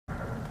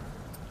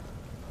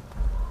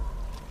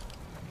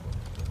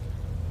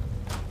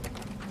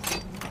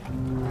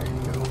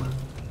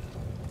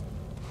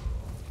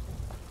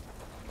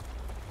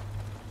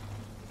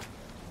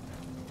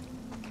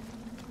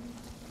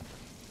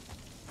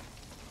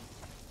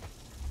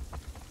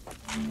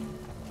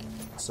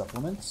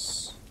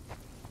supplements.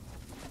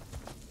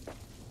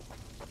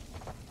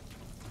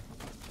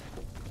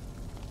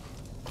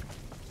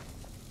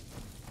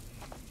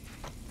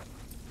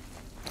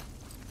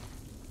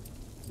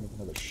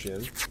 Another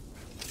shiv.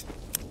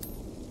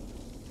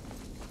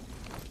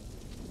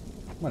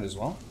 Might as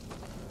well.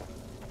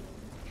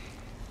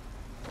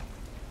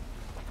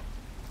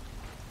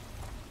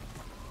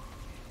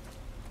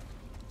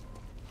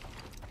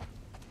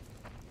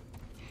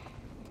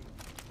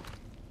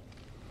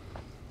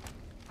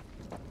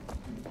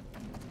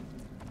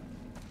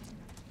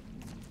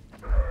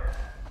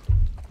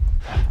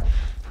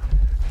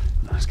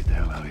 Let's get the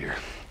hell out of here.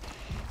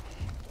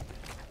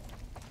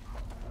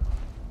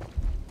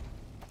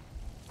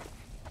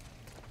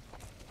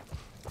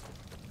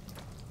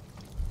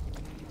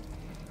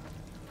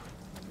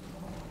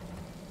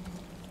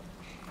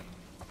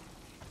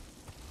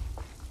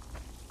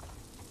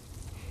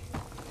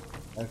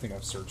 I think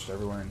I've searched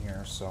everywhere in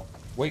here, so...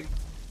 Wait!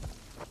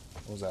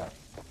 What was that?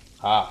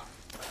 Ah!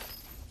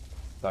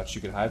 Thought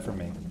you could hide from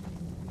me.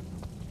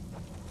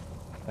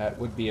 That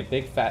would be a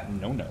big fat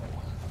no-no.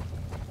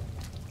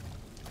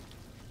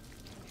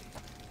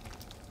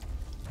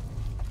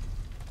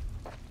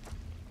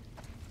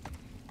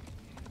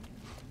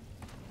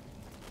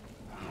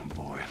 Oh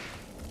boy.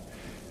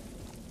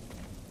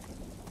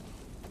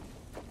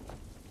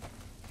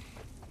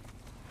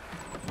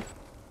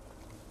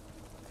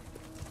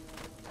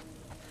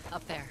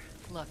 Up there.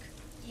 Look.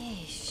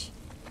 Yeesh.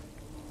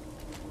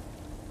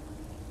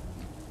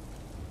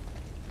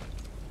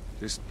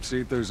 Just see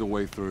if there's a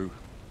way through.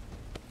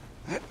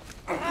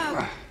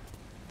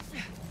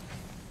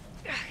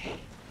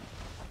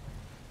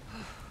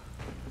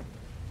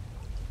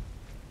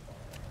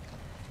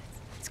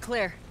 It's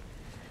clear.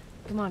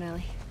 Come on,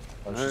 Ellie.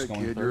 I was All just right,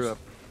 going kid, first. you're up.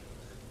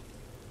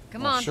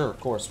 Come Well, on. sure, of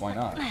course, why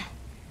not?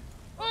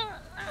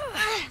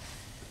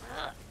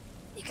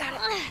 You got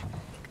it.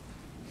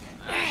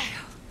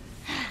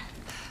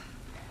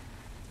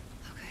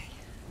 Okay.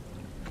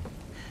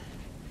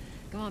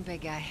 Come on,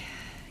 big guy.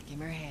 Give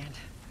me your hand.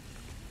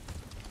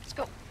 Let's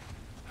go.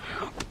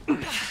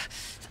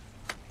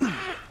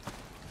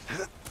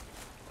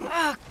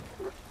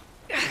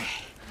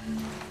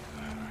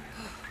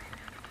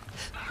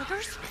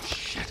 Hookers?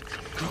 Shit.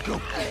 Go,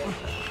 go.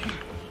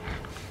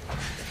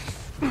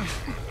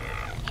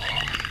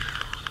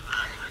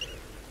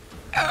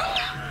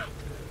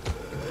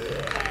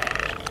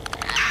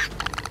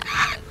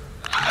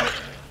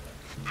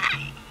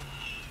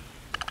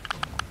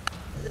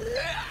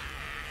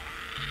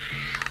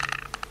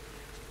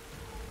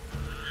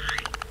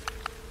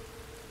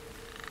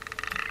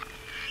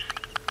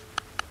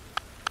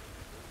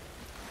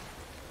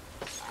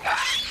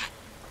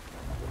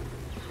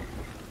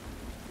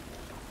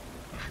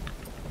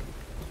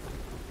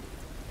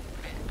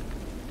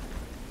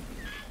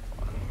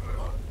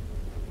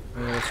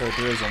 Yeah, so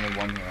there is only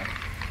one here.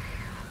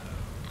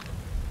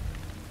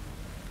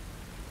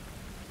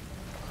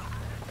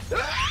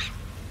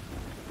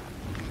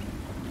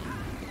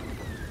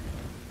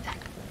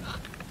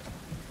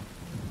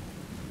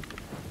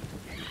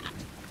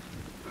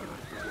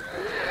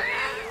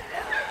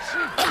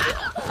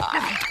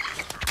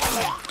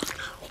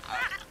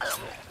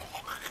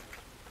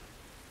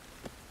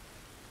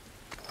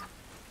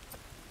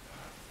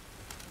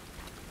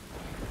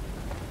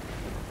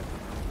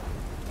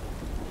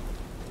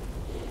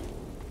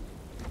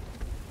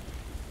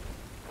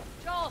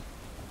 Joel,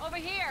 over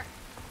here.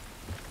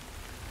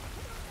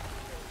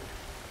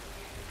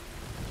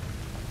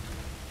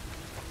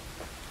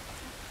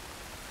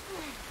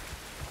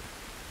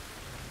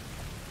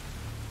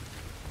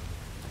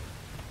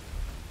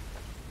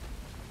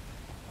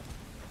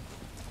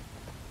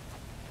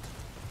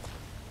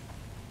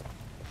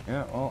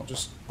 Yeah, well,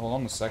 just hold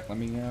on a sec. Let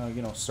me,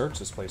 you know, search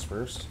this place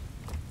first.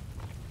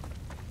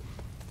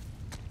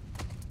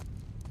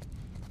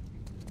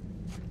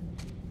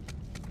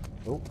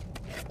 Oh,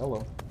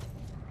 hello.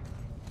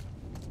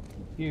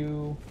 Thank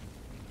you.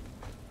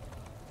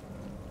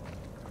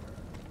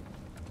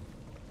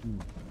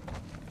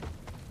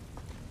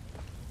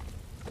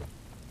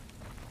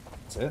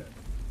 That's it?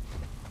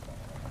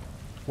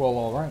 Well,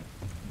 alright.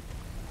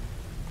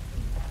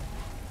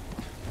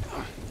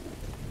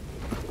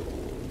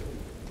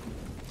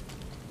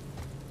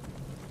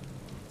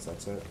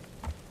 That's it.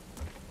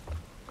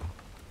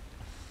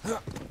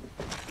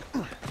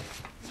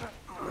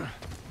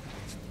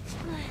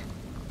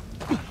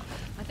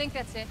 I think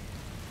that's it.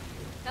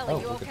 Ellie, Oh,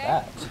 you look okay?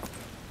 at that.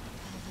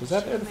 Was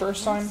that there the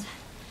first time?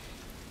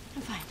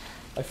 I'm fine.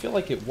 I feel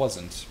like it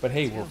wasn't. But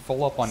hey, we're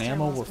full up on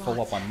ammo, we're Stairwell's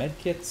full up blocked. on med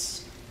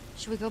kits.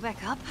 Should we go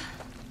back up?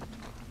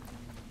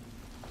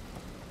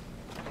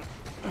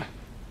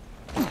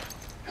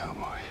 Oh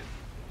boy.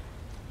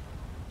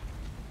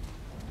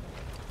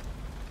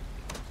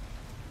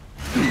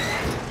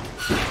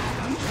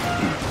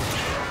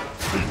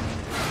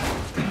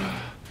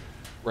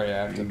 Right, I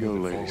have to There you go,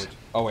 move it ladies. forward.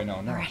 Oh wait,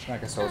 no, no. Alright. I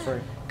guess I was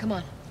right. Come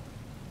on.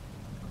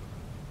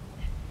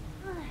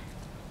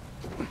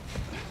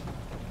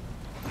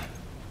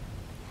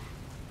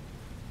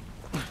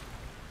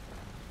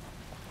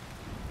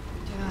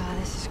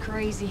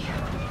 crazy.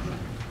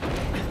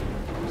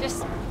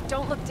 Just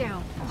don't look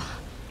down.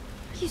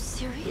 Are you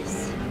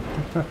serious?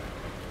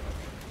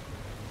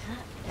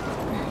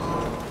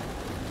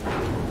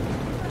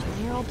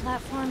 Narrow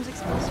platforms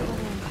exposed to the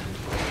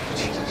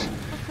Jesus.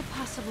 What could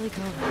possibly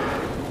go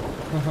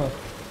wrong?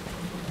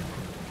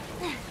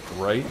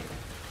 Right?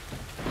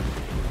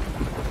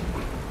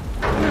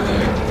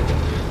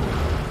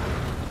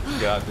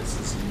 God, this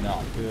is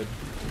not good.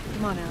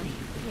 Come on, Ellie.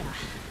 Yeah.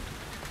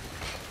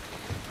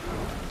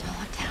 Don't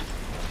look down.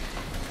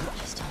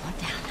 Just don't look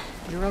down.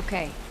 You're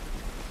okay.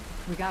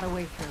 We got a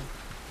way through.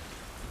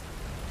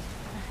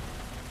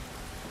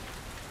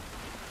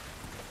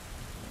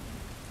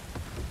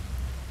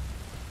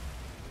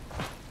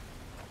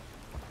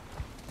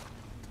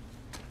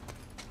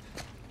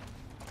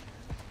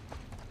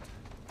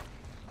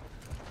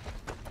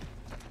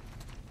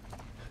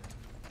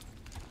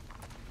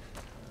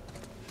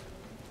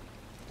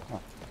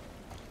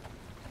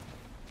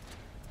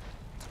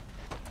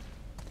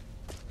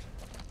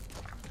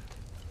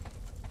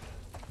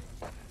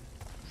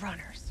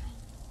 Runners.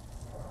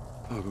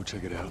 I'll go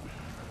check it out.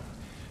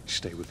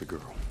 Stay with the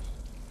girl.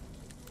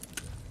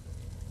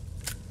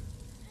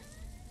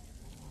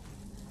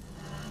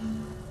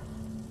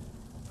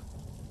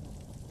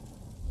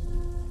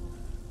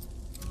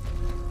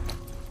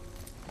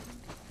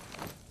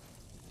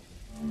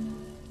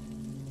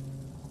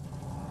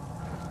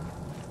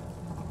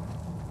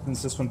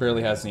 Since this one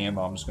barely has any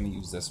ammo, I'm just going to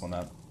use this one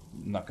up.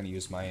 I'm not going to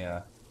use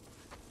my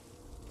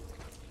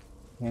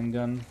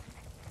handgun.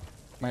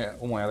 My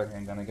other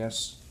handgun, I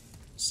guess.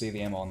 Save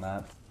the ammo on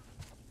that.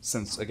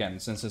 Since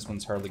this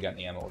one's hardly got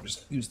any ammo, I'll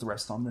just use the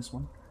rest on this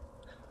one.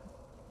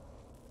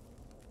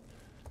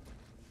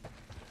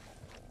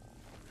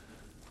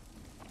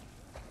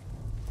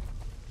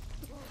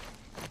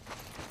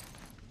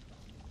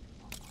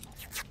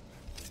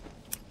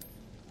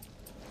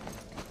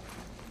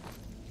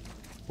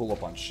 Pull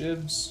up on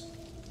shivs.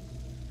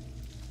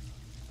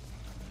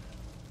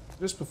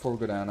 Just before we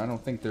go down, I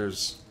don't think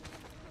there's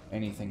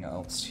anything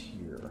else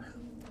here.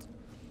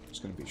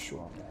 Just gonna be sure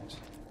on that.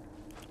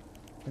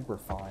 I think we're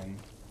fine.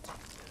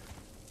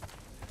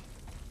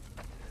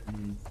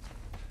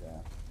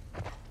 Yeah.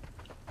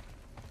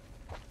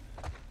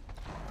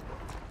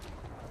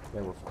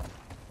 Yeah, we're fine.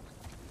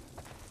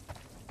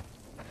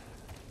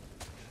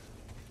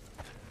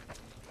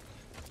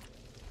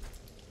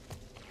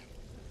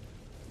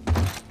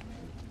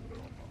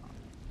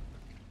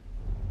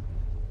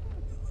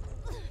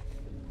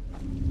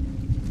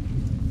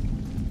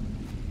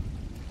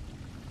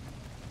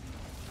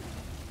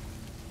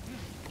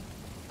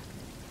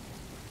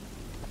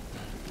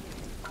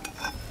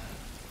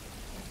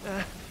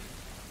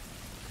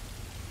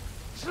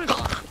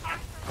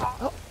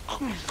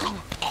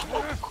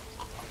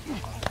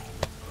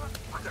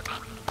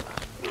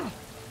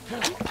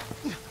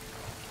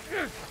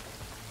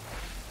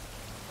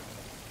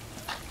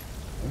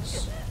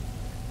 Nice.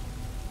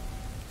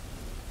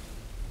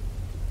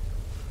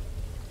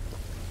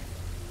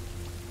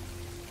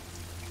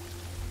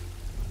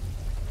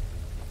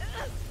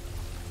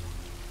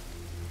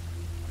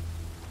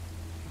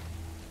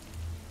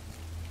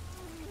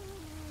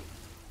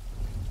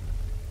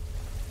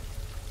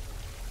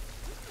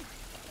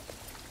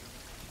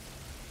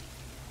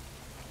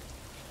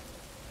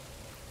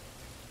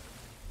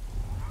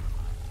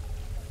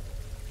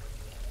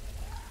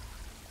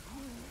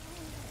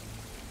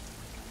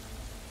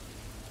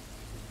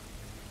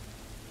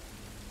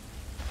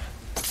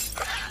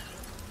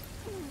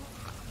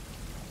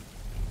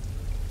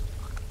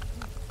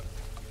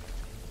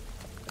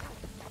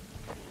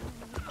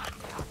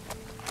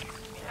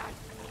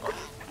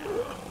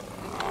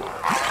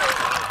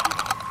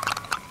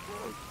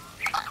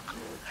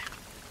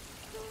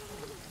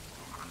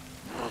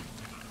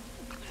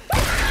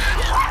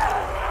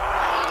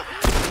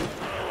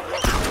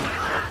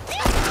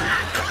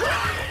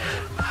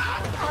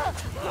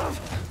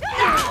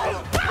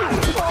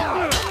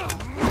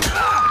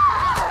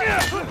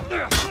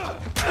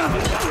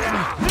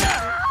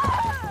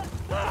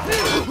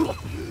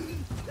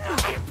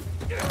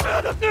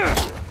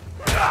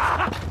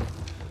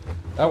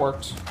 That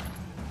worked.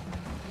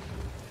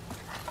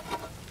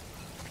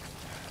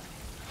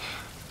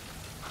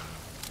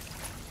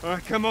 All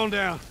right, come on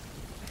down.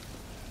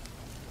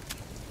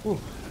 Whew.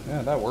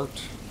 Yeah, that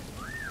worked.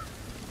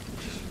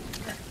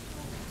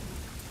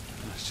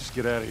 Let's just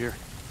get out of here.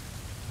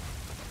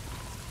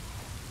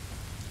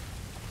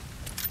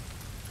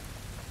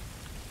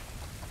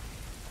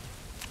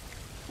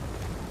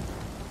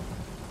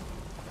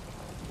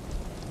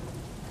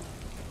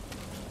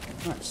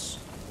 Nice.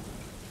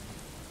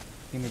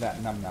 Give me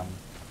that num num.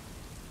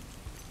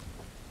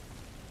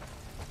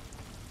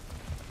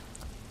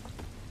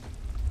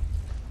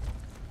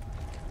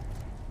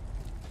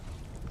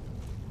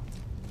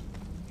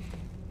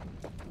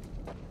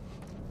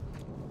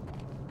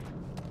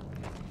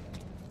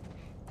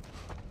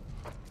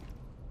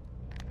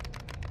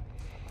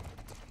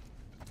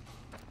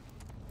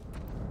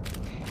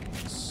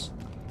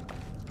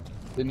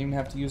 Didn't even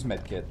have to use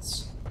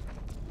medkits.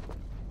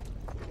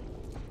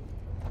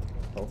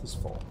 health is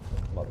full.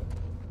 Love it.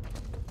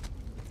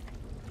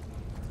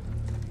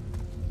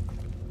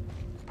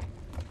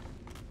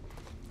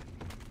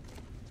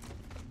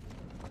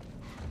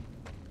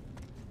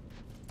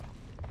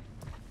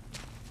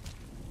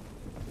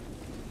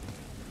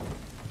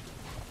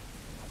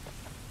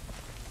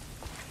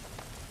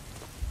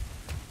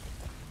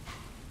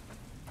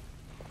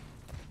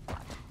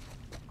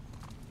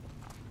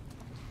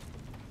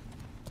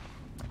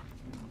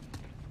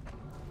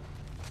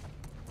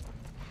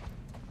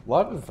 A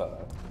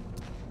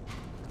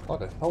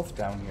lot of health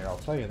down here, I'll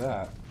tell you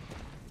that.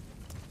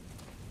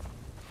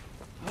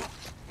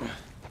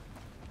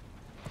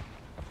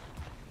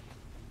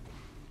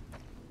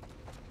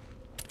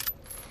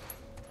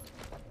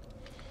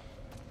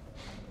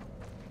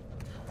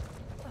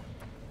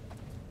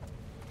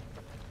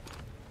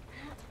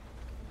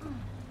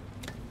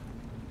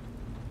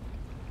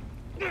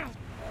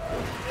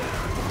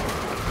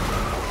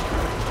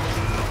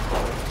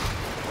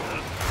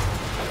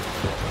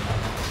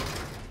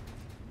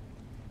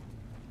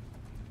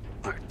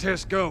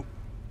 Tess, go.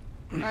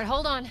 All right,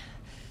 hold on.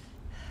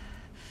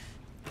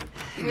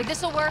 Here,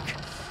 this'll work.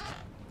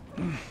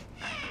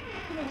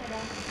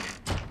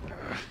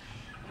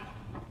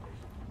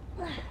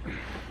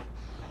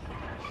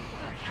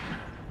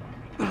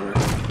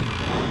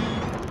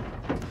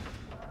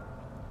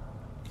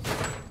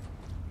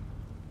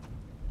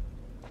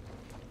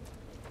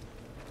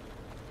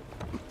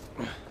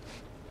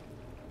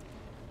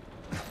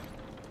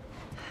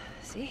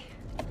 See?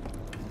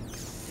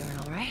 Doing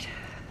all right?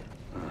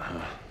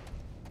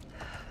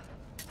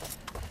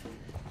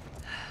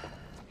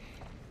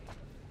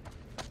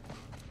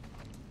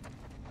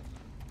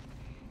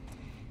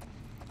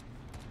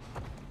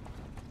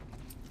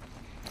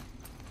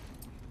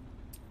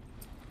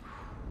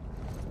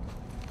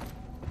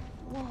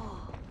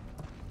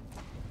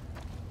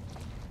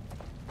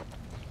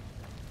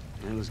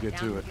 Yeah, let's get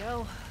to it.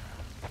 Go.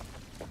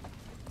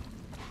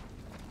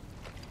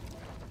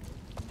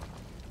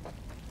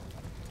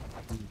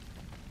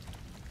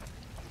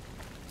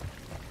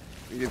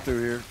 You get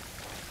through here.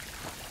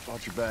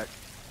 Watch your back.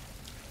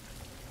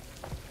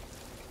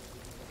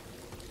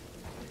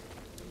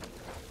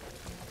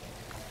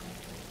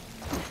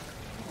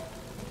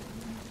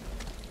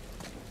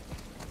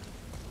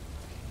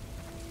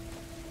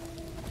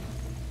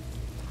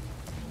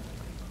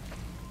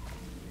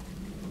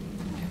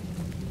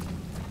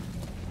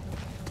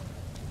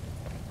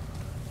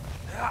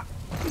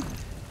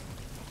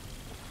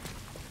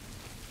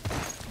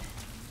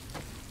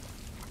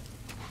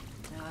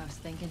 I was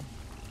thinking,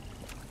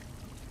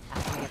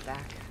 after we get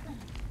back,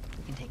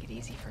 we can take it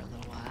easy for a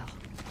little while.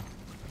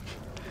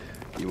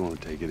 You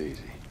won't take it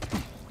easy.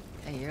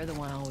 Hey, you're the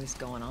one always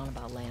going on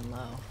about laying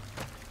low.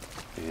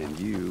 And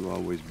you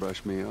always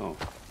brush me off.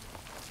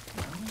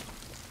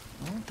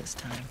 Well, I won't this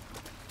time.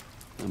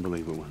 I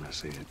believe it when I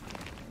see it.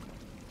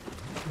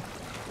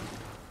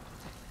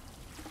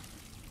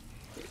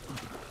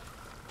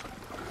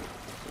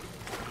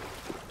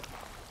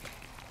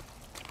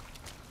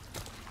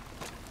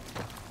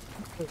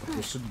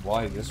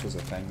 Why this was a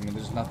thing. I mean,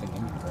 there's nothing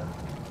in here.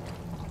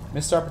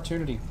 Missed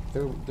opportunity.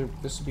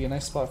 This would be a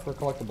nice spot for a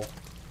collectible.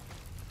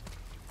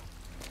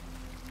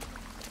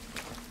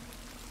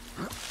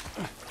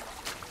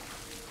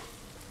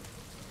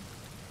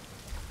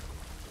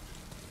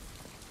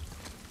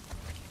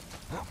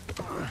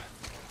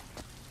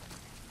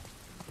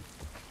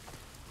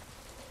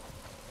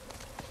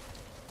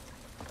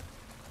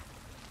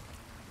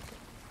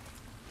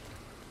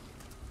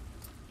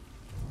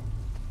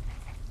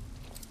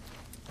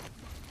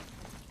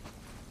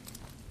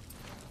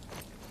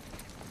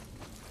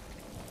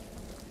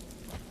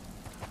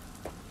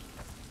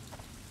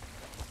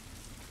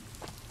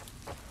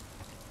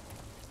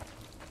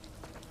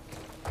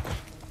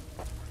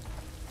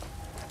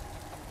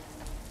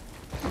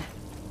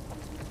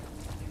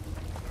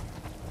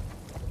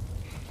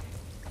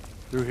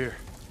 Through here.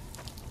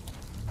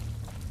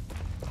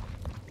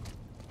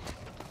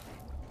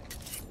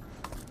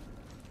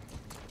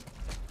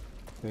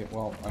 Okay,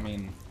 well, I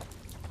mean,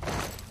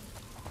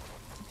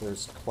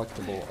 there's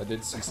collectible. I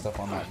did see stuff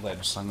on that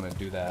ledge, so I'm gonna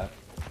do that.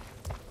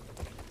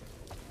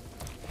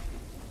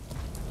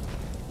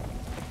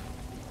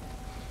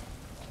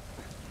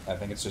 I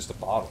think it's just a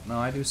bottle. No,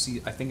 I do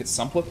see. I think it's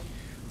supplement.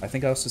 I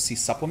think I also see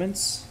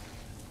supplements.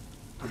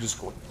 Which is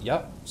cool.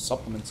 Yep,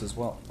 supplements as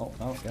well. Oh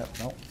no, yeah,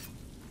 no.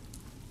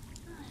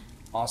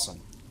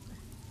 Awesome.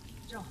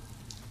 Joel,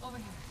 over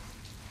here.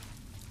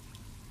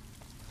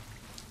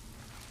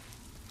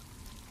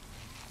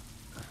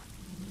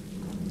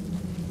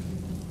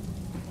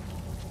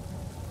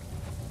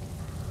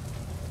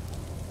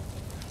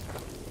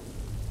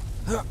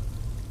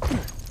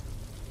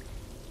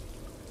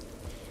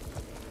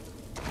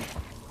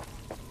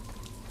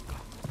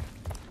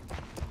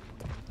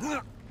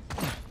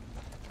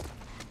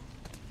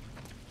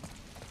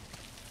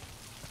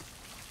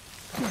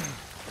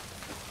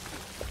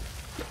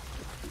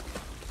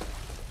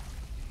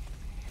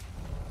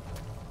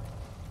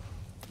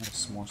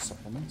 Some more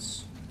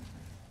supplements.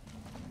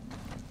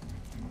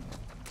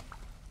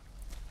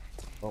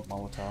 Oh,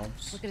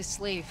 Molotovs. Look at his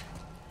sleeve.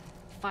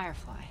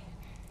 Firefly.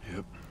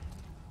 Yep.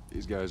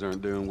 These guys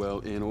aren't doing well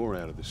in or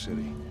out of the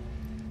city.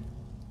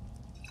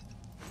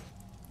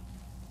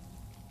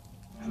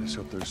 Let's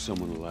hope there's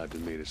someone alive to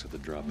meet us at the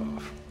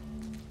drop-off.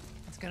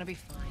 It's gonna be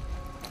fine.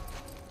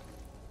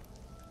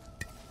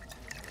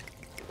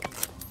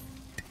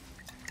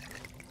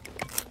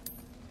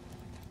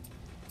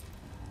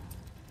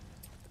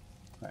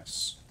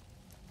 Nice.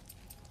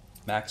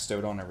 Maxed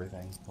out on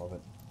everything. Love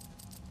it.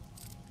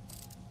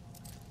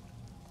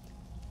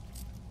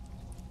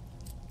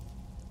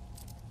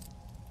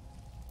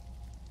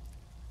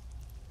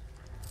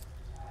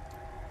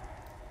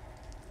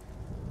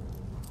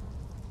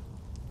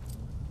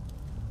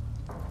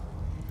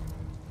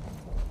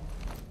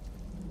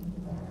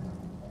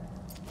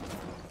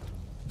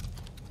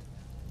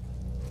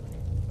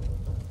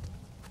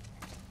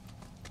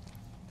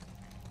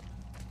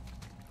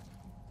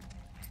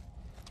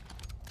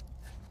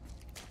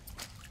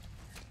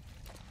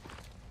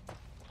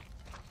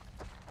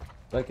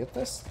 Did I get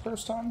this the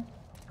first time?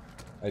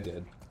 I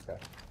did. Okay.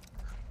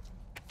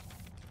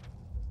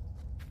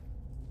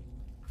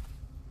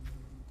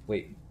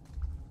 Wait.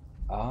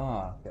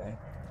 Ah, okay.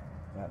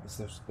 Yeah,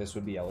 this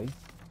would be Ellie.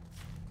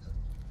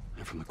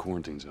 They're from the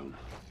quarantine zone.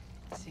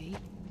 See?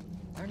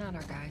 They're not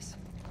our guys.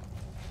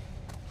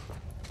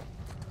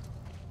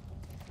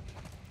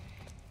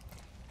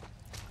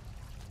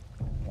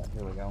 Yeah,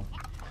 here we go.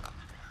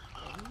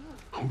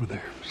 Over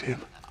there, see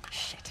him?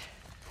 Shit.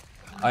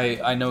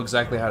 I know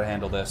exactly how to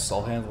handle this.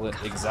 I'll handle it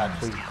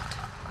exactly.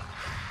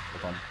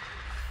 Hold on.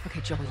 Okay,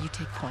 Joel, you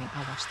take point.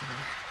 I'll watch the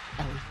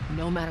rear. Ellie,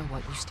 no matter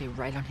what, you stay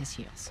right on his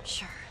heels.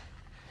 Sure.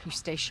 You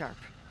stay sharp.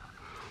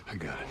 I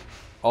got it.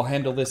 I'll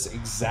handle this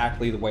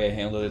exactly the way I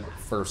handled it the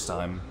first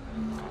time.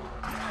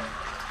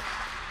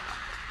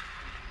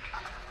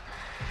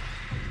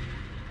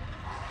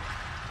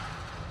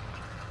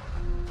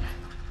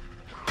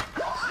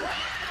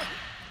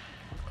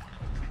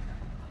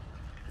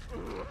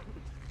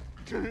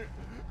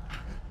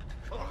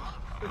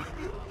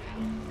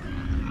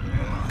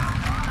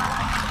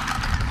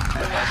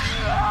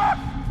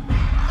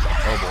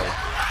 Oh boy.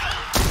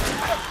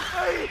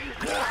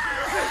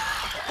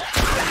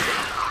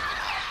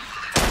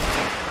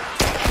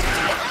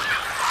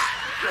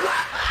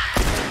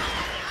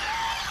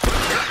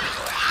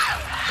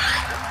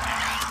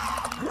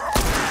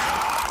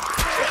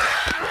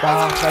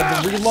 Gosh, I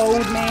had to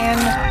reload, man!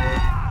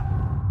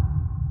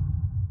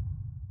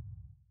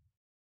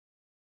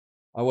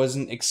 I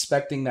wasn't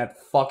expecting that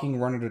fucking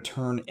runner to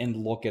turn and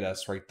look at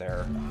us right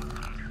there.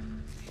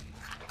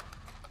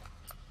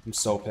 I'm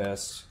so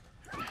pissed.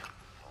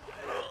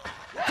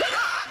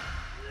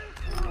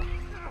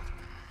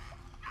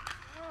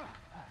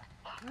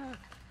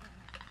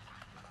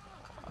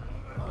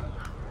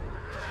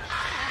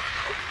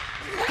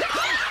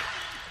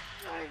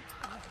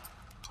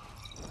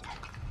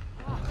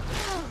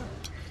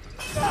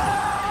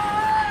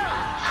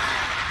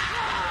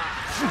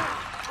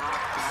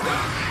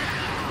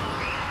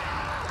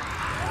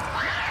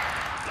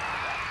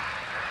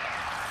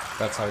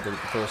 That's how I did it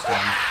the first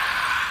time.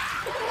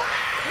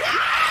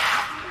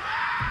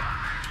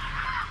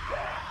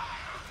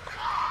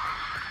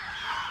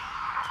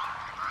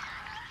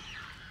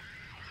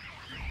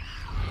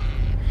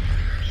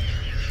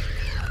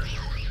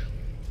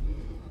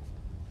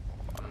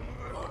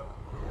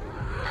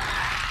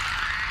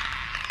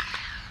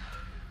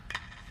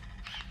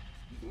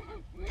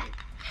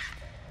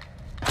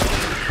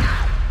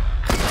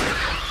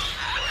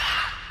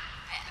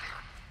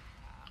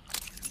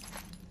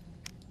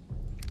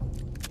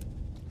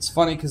 It's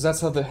funny because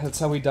that's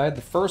how we died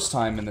the first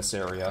time in this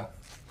area.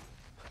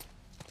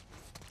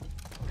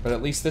 But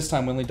at least this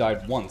time we only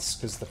died once,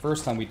 because the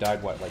first time we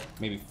died, what, like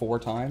maybe 4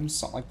 times,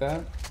 something like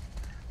that.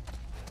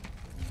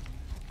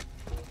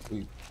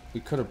 We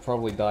could have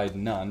probably died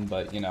none,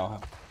 but you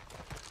know,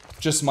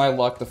 just my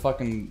luck. The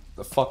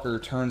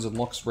fucker turns and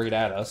looks right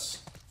at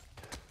us.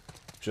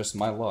 Just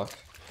my luck.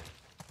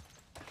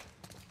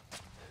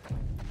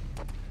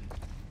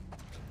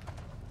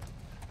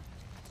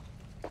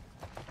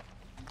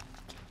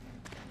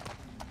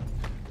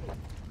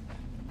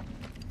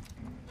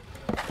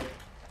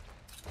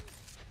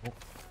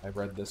 I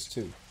read this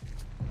too.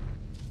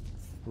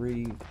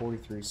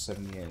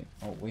 343.78.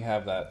 Oh, we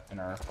have that in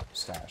our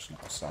stash now,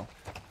 so.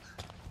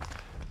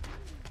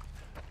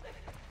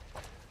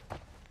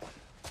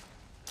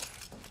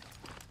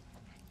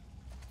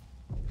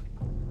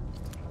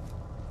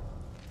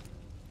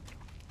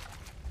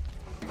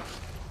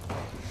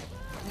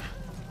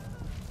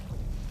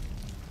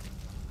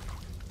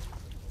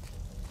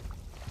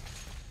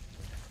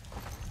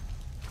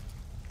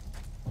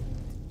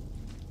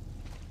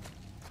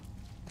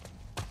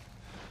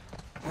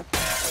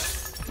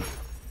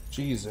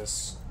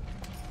 Jesus.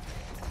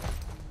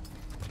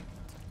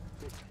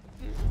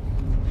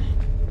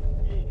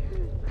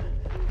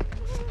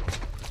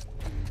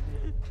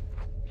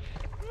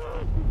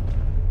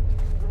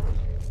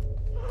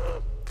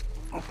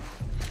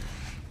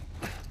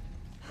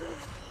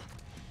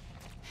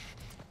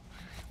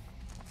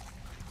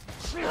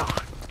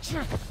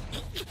 What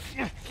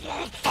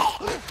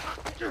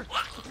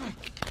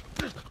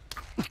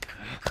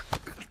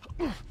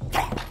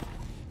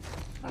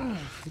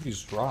did you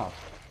just drop?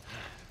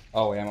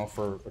 Oh, ammo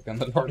for a gun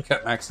that I've already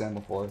got max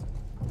ammo for.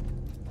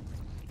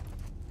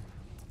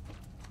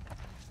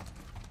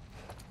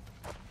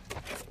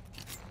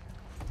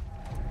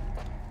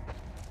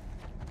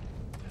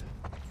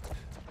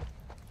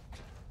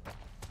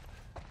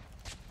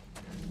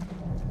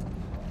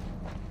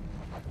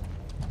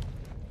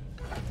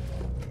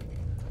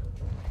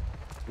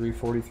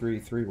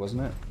 $343.3,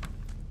 wasn't it?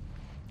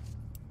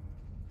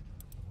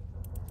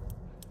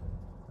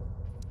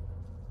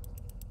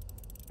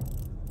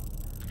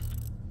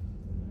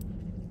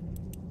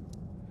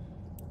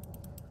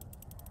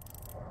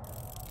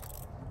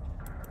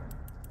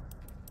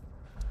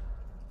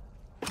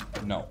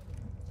 No.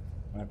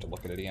 I have to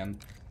look at it again.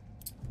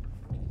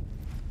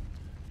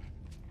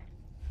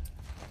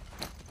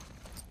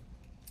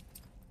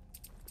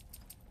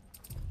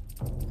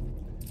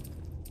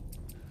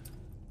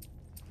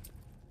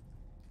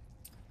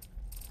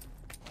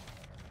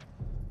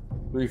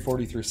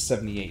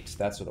 $343.78.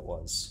 That's what it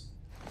was.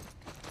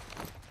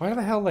 Why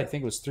the hell did I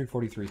think it was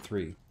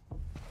 $343.3?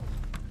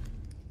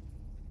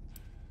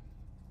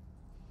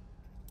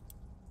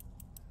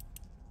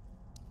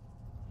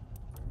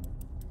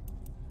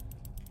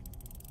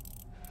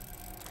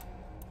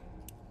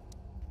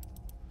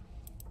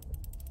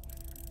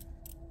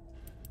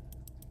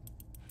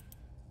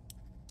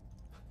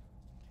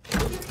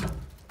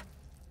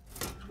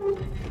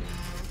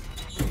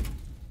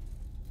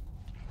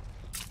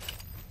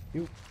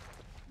 You.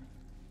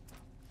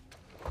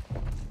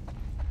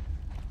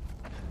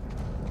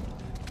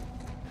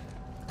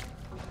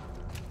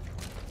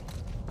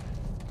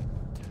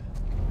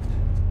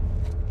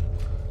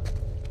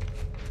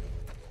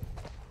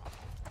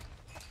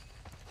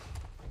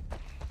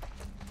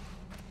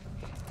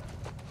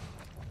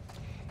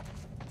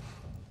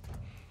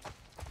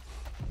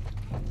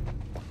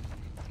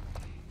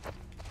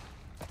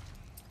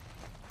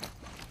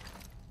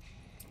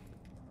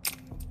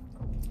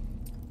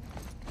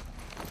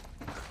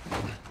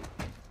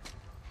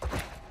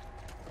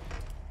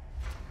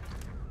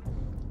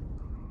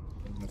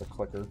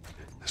 Clicker.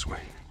 This way.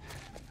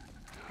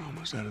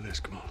 Almost out of this,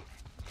 come on.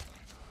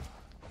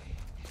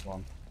 Come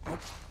on.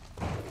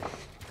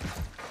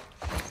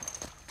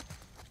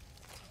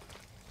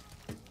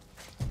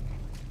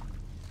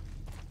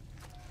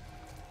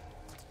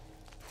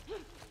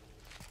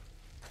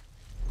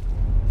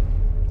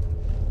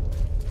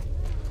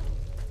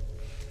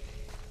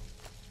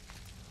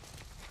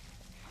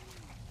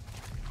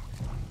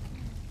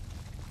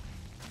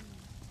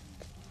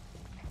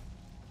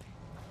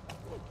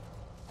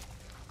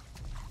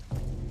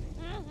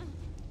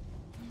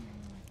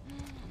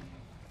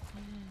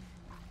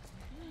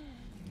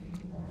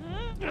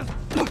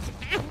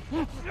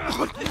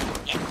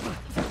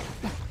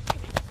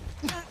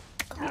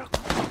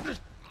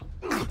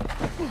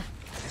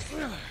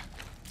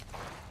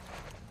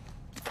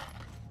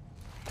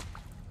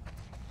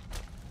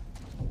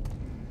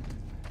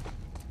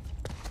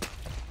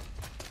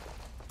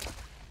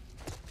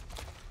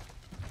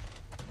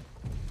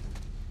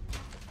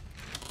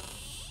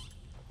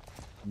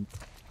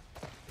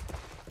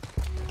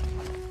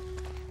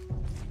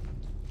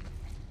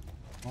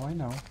 Oh, I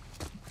know.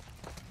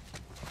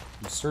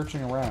 I'm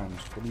searching around.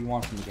 What do you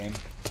want from the game?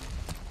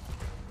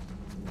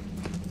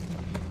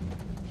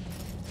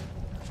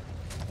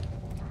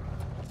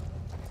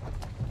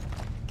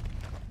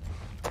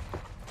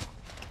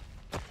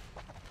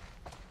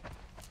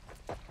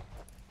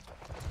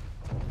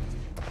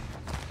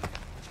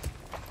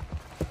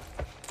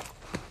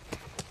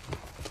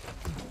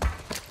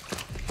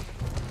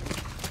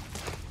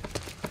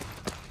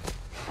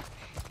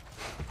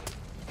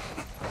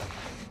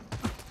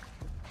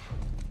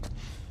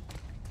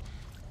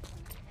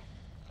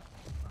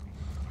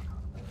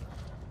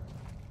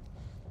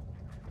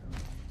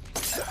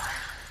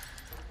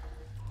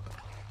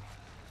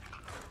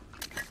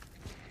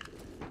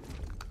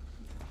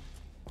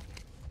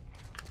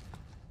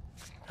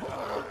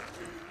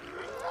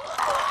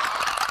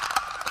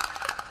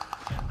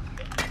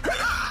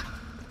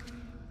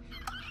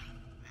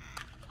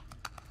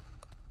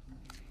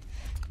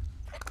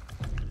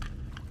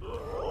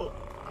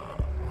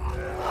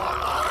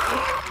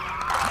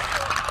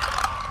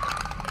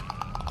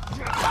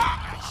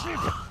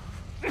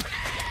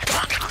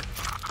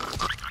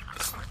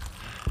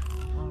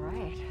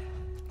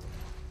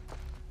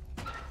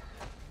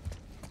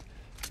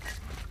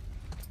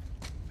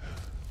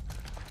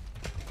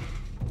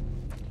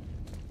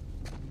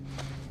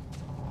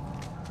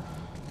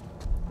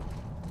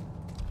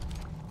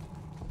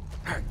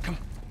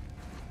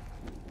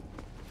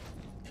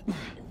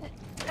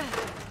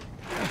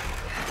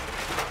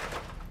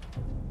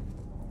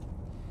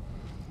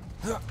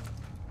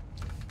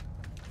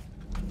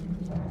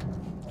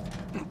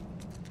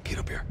 Get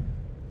up here.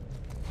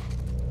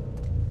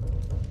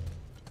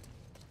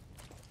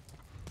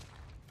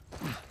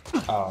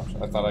 Oh,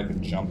 I thought I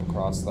could jump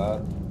across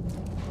that.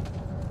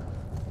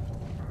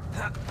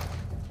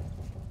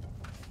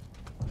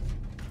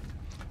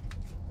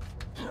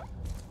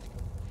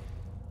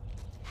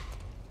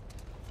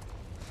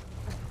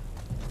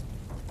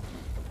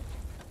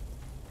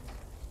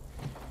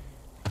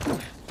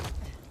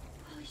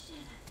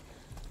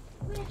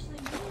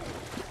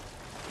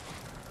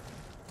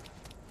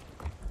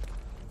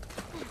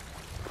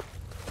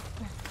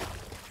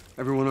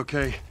 Everyone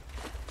okay?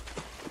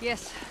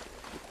 Yes.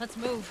 Let's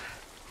move.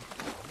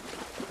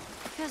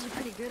 You guys are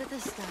pretty good at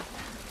this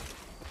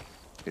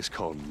stuff. It's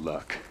called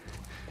luck.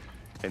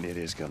 And it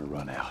is gonna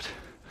run out.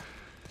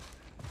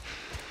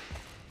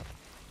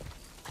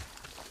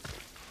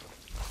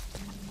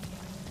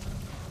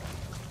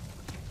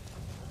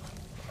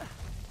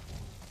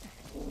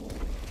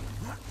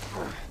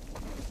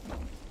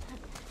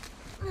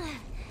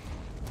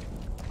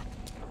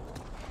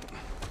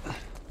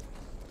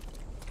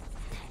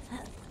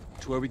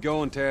 So where we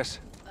going, Tess?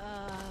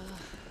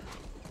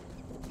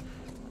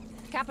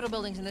 Capitol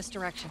building's in this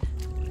direction.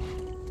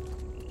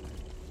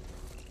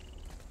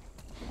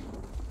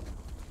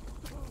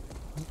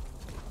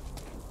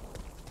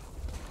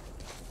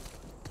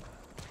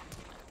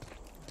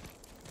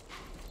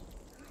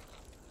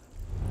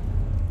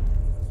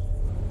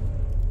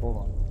 Hold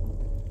on.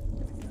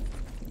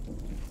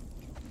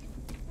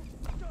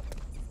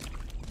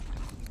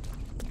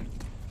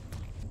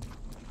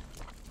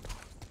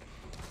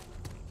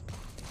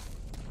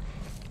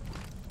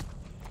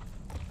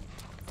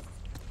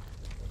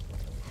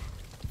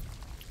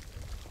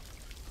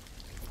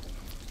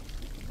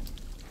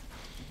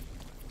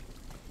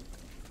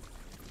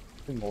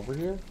 Thing over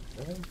here?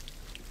 Really?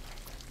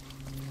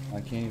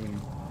 I can't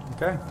even.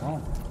 Okay,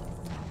 well.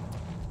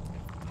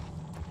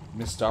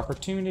 Missed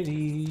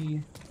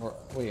opportunity. Or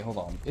wait, hold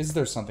on. Is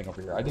there something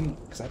over here? I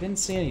didn't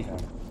see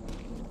anything.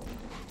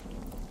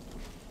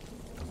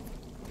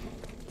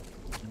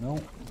 No.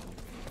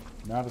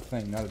 Not a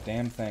thing. Not a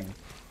damn thing.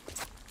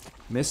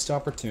 Missed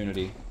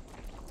opportunity.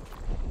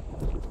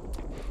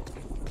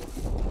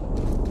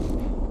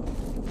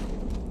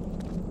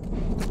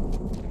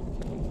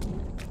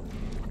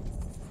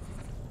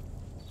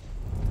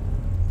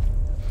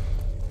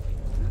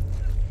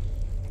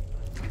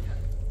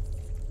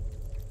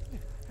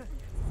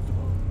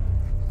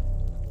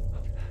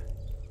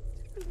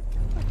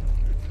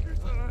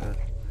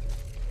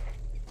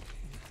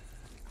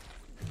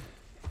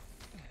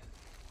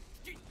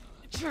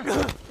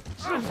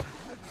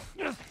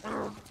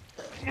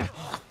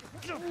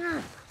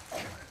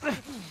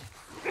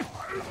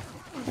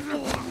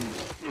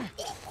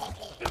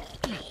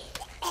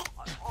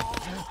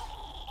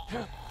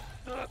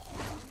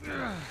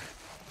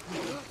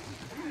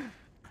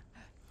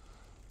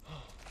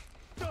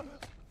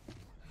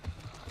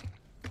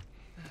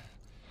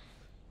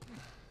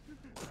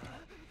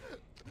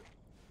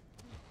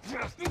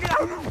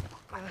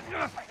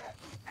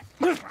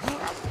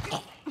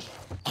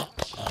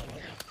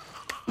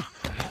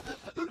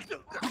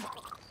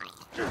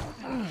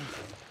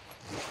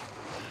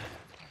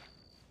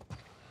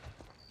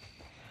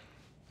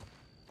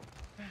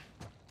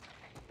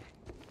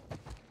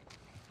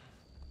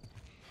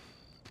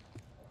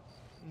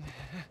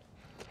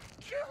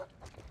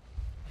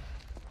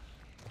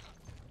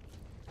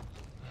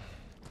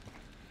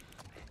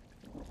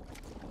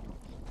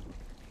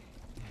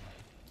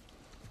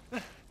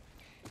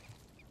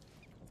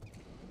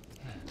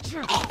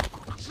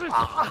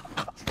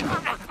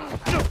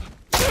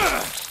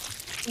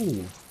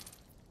 Ooh.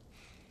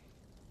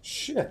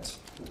 Shit.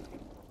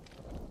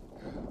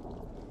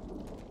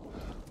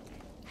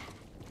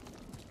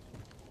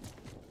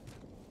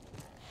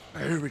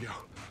 Here we go.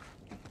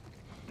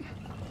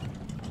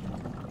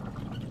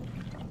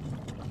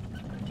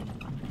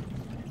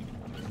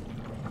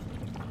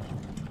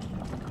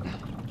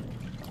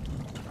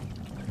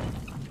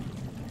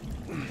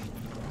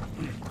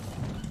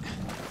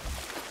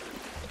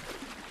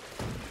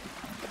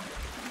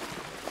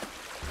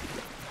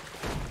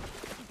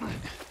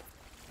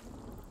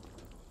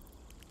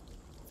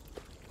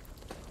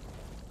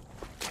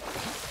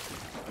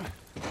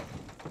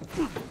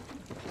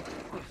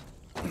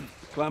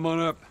 Climb on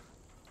up.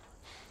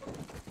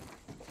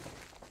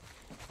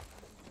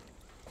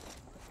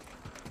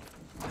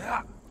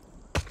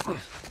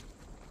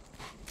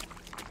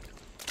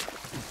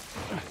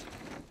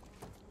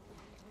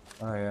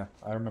 Oh yeah,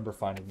 I remember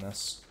finding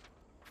this.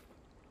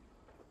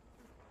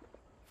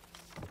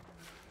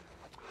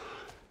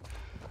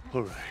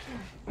 All right.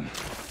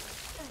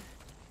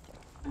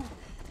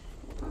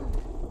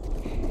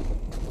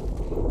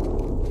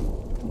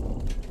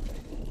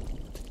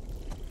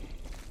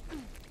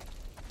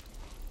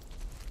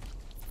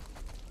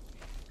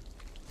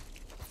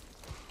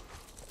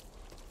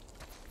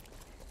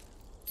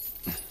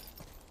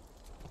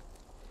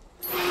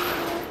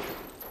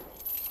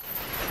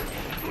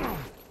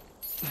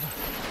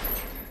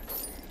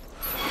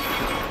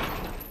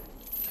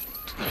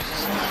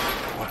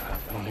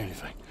 I don't need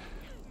anything.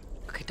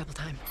 Okay, double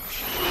time.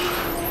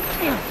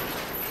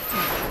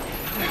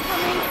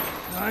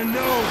 I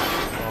know.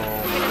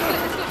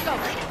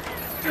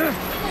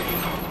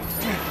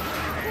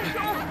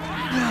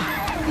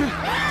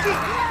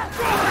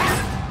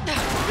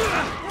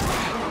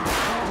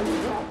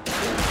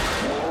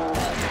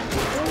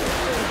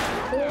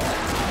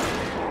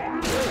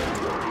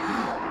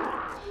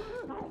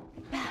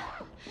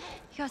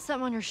 You got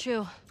something on your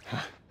shoe.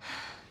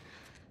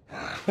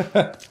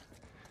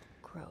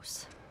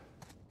 Gross.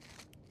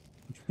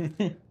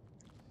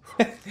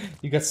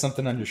 You got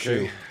something on your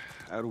shoe.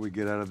 How do we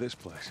get out of this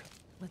place?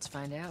 Let's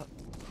find out.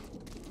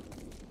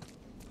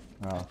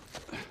 Oh.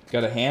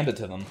 Gotta hand it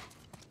to them.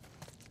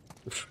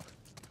 So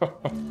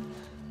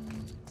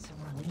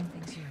Marlene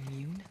thinks you're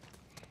immune?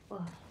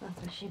 Well,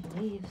 that's what she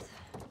believes.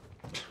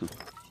 Well,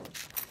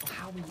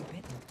 how were you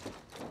bitten?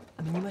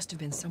 I mean, you must have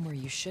been somewhere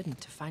you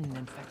shouldn't to find an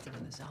infected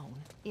in the zone.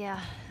 Yeah,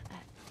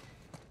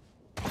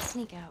 I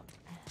sneak out.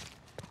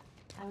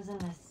 I was in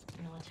this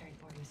military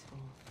boarding school.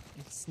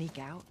 You'd sneak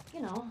out?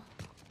 You know,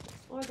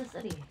 explore the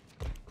city.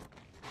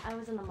 I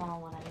was in the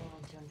mall when I ran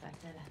into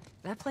infected.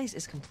 That place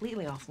is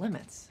completely off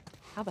limits.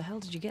 How the hell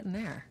did you get in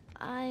there?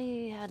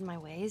 I had my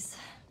ways.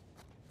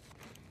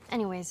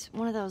 Anyways,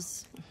 one of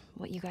those,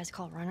 what you guys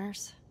call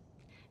runners,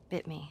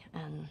 bit me,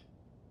 and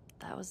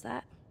that was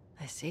that.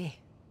 I see.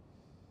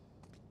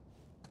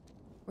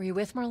 Were you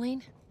with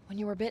Marlene when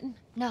you were bitten?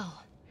 No.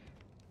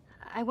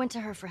 I went to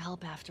her for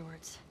help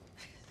afterwards.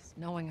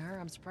 Knowing her,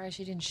 I'm surprised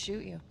she didn't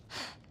shoot you.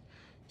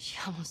 She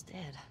almost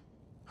did.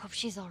 Hope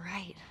she's all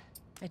right.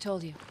 I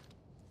told you.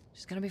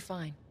 She's gonna be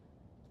fine.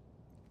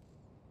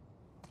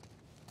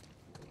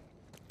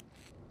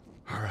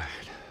 All right.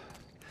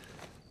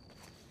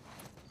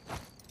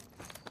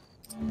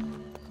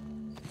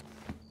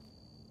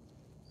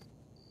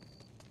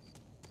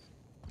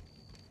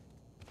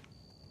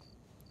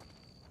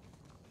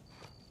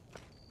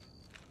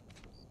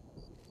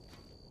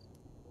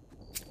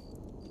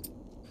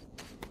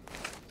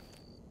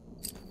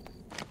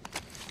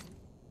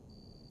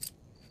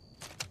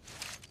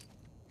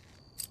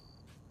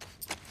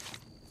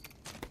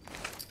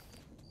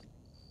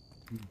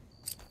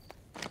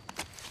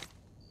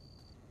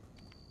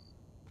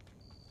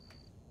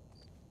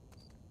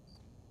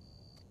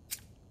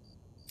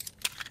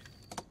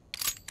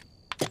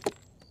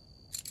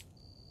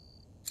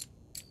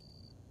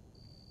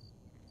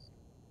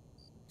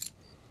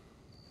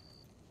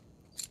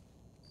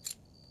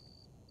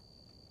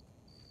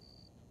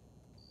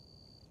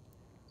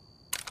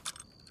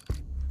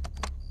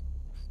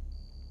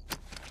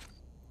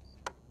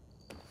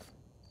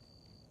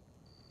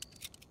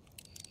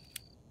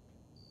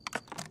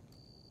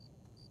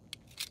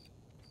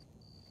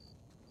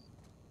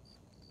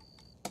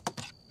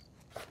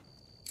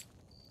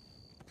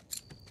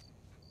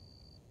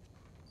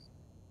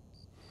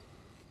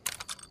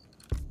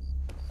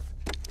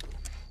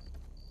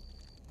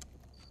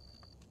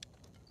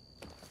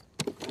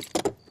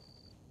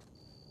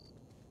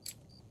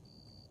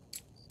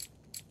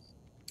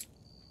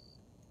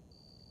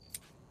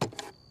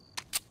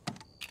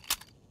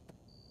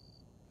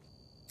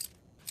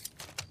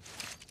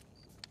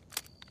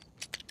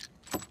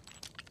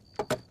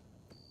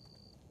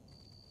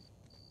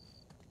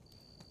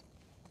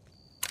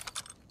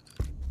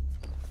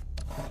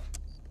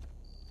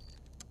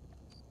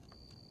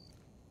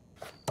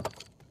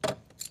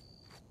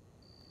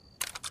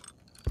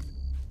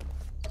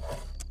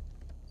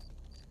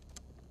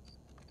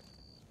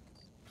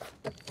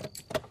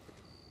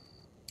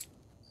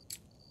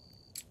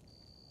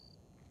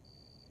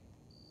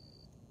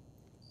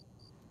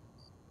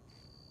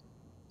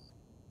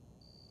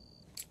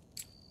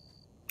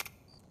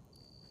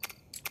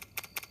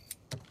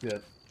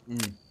 Good.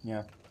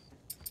 Yeah.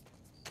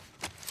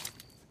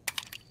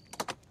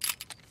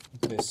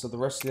 Okay, so the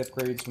rest of the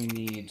upgrades we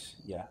need,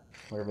 yeah,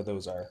 whatever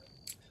those are.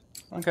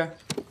 Okay,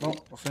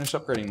 well, we'll finish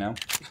upgrading now.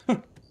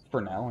 For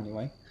now,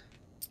 anyway.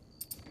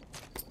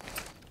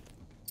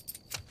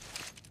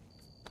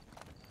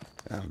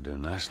 That'll do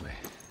nicely.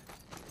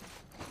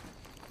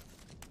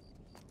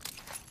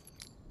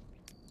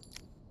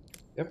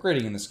 The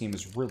upgrading in this game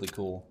is really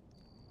cool.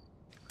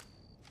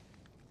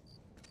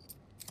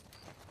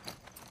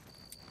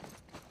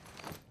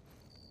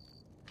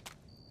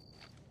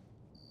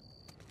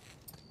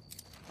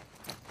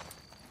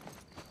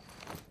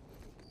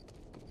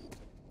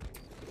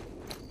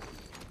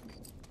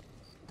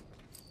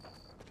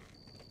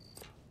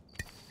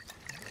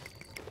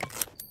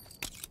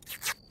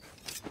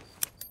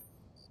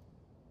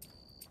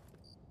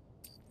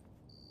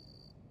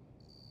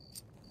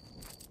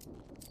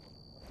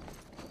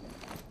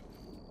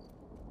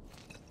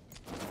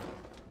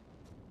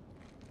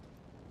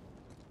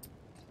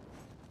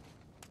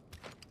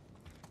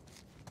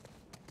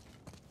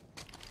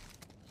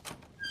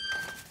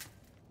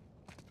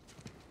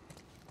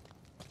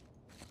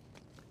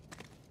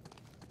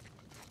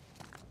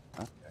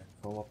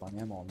 Fill up on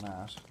ammo on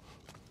that.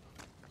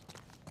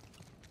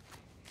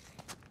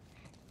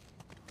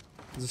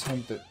 Is this one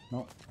with the...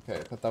 Nope. Okay,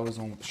 I thought that was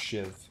the one with the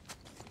shiv.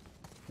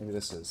 Maybe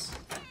this is.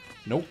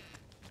 Nope.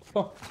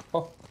 Oh,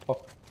 oh,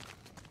 oh.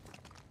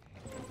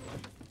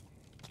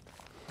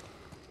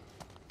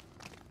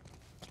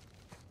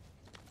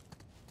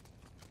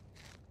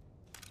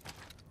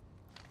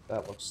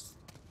 That looks...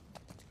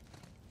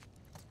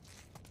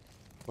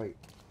 Wait.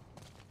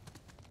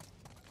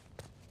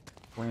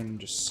 Random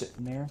just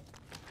sitting there?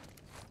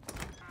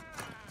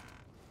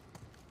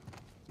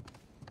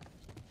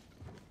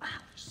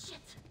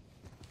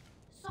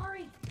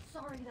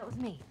 Sorry, that was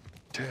me.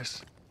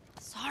 Tess.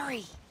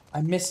 Sorry.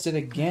 I missed it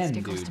again,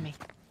 Stay close dude. to me.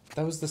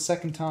 That was the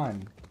second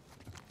time.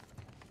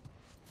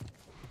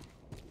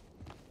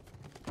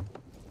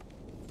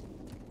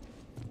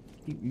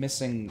 Keep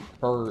missing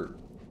her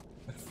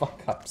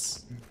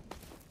fuck-ups.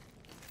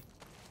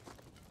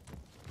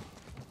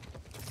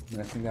 I mean,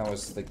 I think that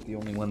was, like, the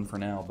only one for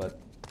now, but...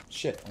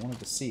 Shit, I wanted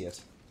to see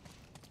it.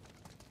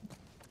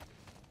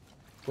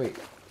 Wait,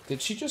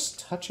 did she just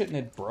touch it and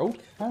it broke?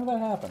 How did that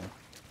happen?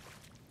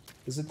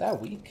 Is it that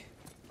weak?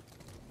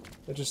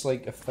 That just,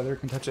 like, a feather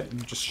can touch it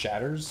and it just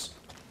shatters?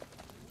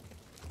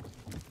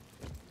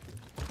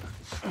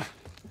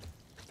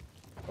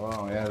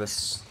 Oh, yeah,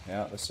 this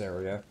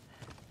area.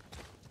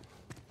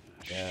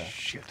 Yeah.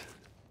 Shit.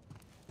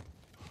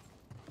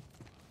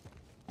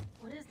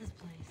 What is this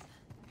place?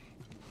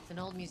 It's an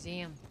old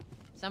museum.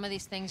 Some of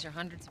these things are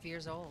hundreds of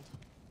years old.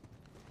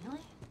 Really?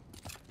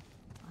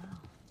 Wow.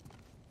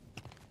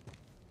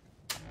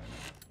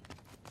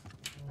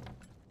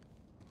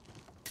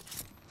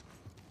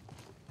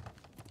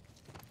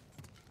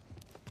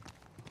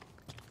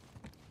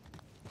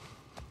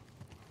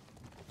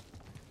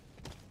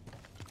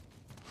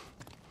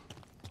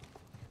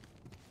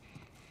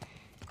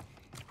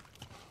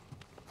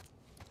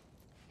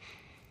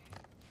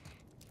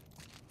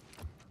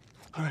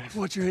 All right,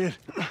 watch your head.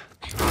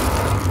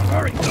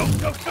 All right, go,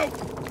 go, go.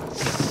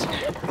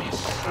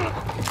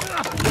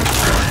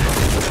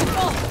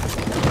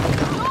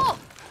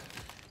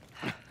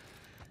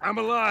 I'm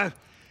alive.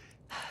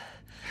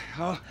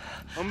 I'll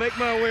make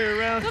my way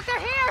around. Look, they're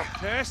here!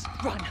 Tess?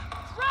 Run!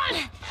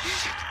 Run!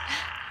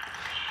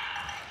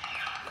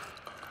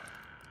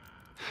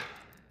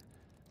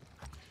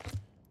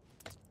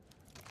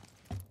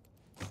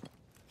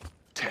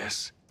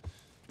 Tess.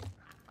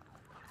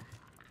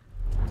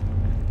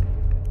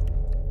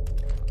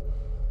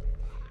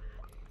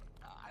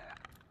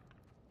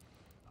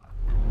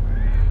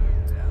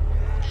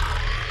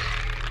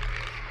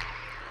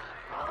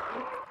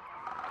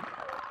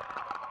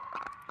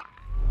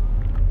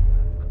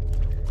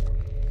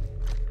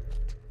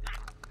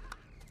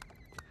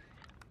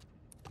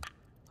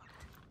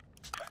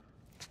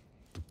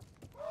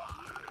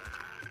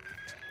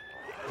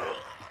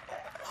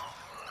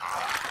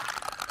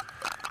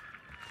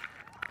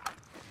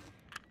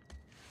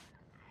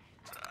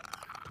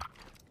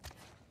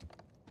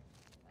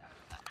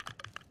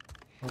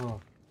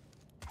 Oh.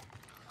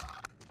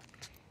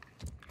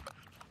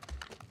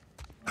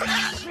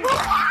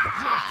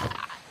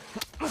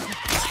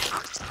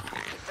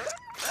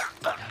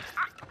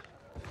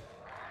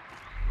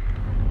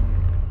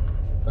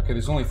 Okay,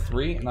 there's only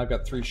 3, and I've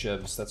got 3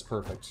 shivs. That's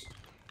perfect.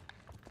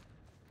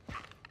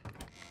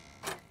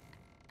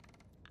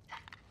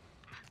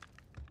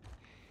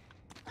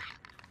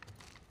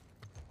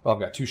 Well, I've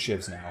got 2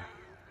 shivs now.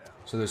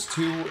 So there's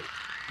 2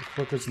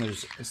 clickers, and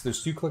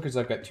there's 2 clickers.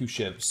 I've got 2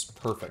 shivs.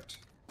 Perfect.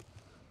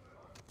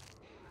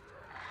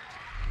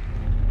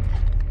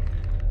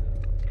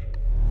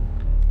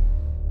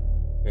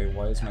 Okay,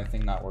 why is my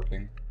thing not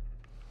working?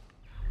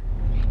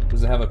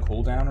 Does it have a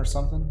cooldown or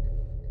something?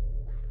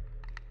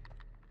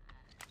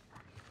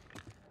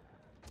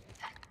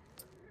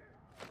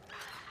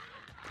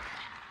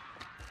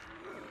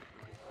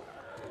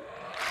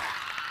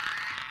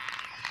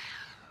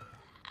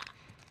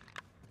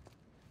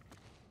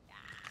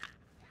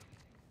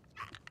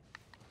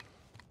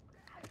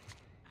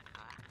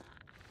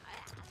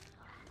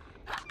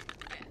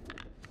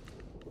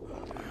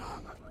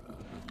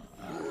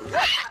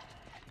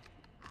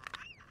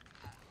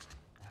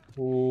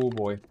 Oh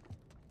boy.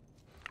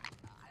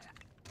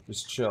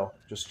 Just chill.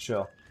 Just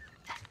chill.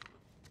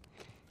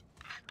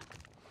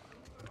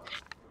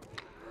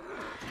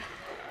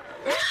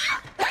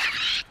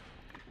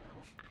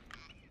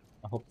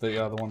 I hope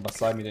the one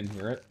beside me didn't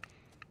hear it.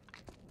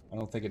 I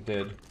don't think it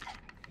did.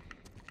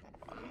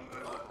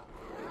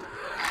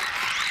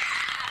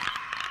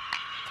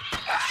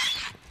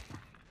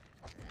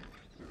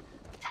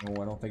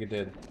 No, I don't think it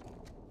did.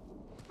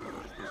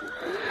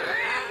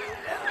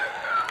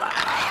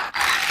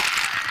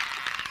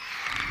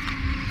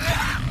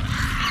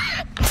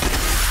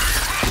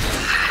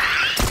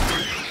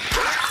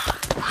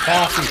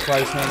 Fucking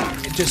Christ,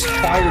 man. It just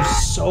fires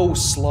so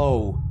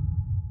slow.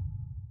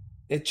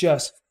 It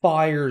just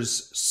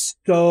fires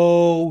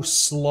so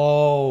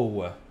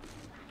slow.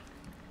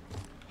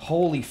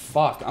 Holy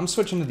fuck. I'm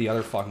switching to the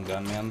other fucking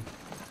gun, man.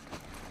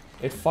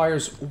 It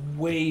fires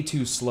way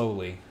too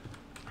slowly.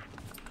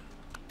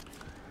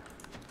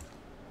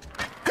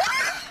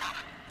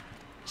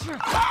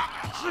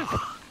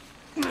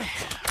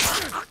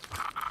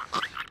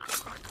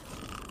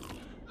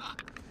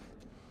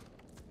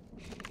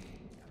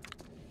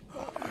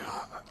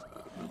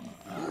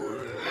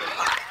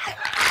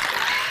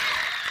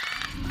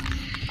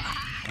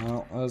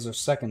 Well, that was our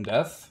second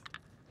death.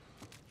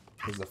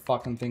 Because the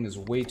fucking thing is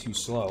way too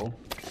slow.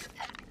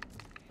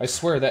 I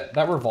swear that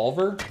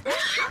revolver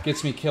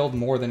gets me killed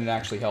more than it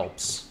actually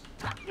helps.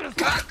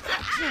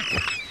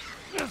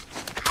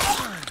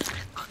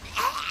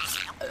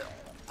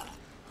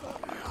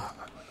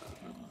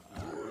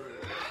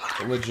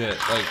 Legit,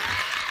 like,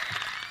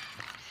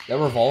 that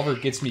revolver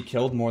gets me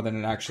killed more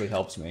than it actually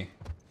helps me.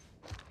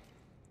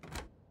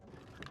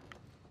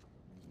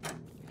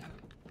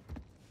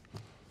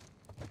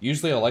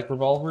 Usually I like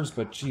revolvers,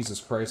 but Jesus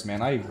Christ,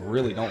 man, I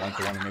really don't like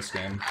the one in this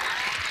game.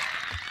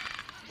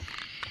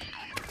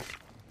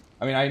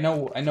 I mean, I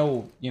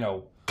know, you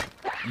know,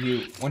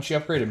 once you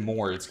upgrade it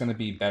more, it's gonna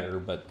be better,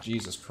 but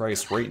Jesus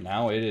Christ, right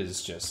now it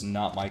is just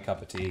not my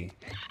cup of tea.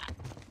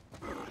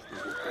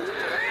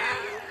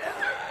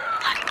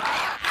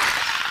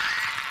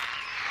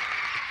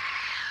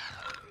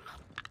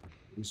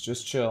 He's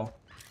just chill.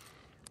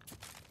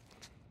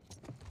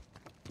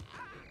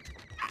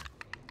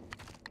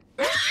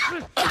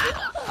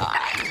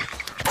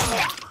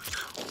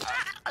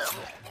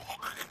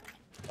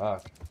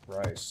 Fuck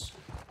Christ.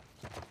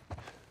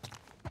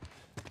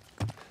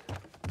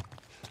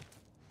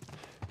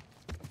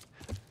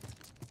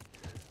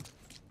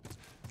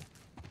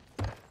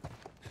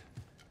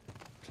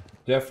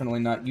 Definitely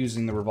not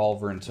using the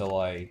revolver until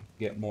I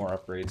get more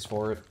upgrades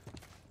for it.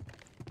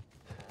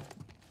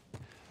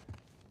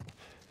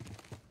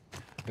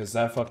 Because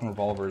that fucking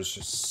revolver is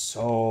just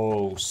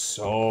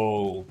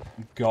so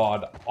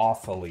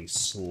god-awfully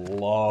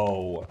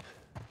slow.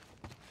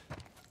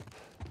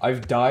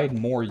 I've died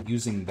more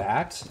using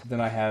that than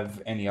I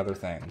have any other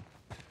thing.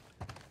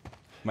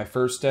 My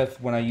first death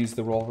when I used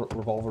the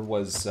revolver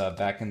was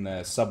back in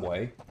the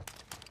subway.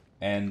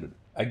 And,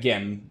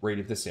 again,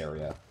 raided this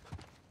area.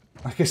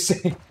 Like I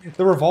say,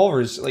 the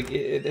revolver is, like,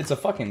 it's a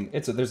fucking,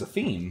 there's a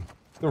theme.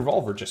 The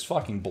revolver just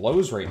fucking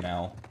blows right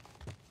now.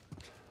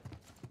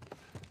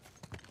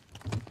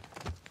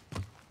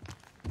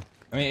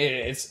 I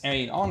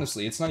mean,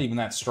 honestly, it's not even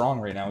that strong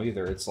right now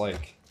either. It's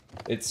like,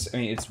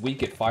 it's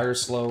weak, it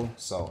fires slow,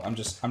 so I'm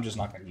just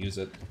not gonna use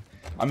it.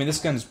 I mean, this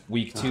gun's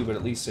weak too, but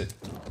at least it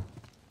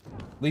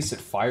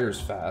fires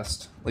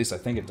fast. At least I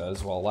think it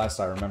does. Well, last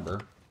I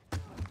remember.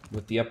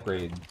 With the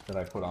upgrade that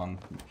I put on,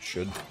 it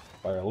should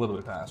fire a little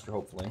bit faster,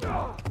 hopefully.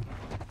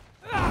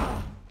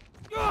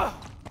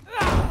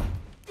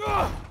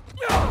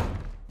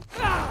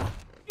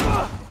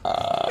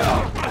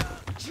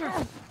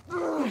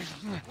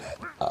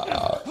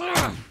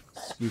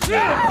 Excuse me.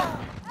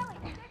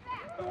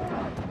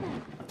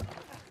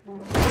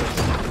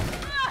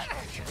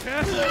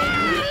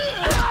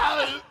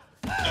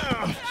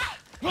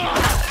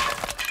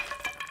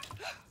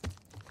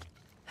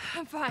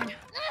 I'm fine.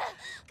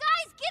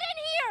 Guys, get in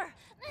here!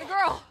 The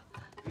girl!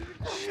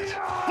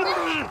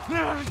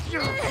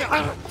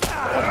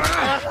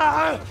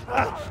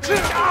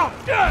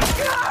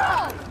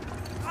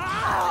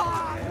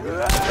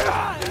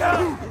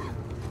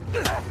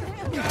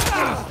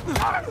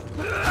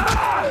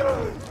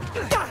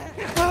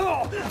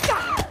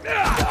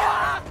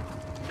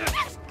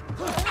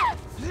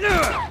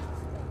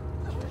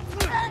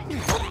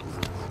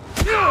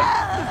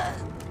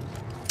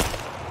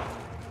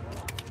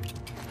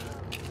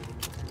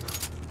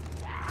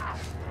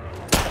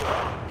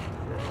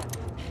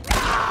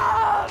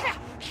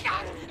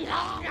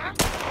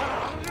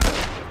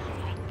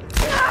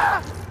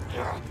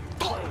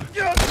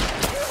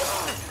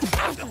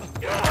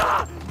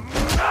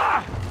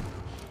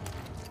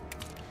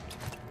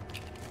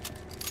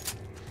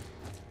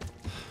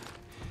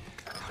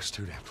 It's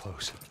too damn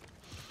close.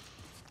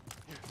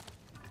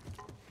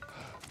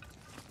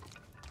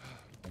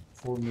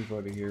 Before we move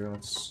out of here,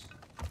 let's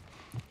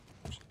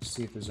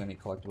see if there's any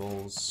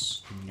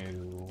collectibles.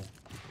 No.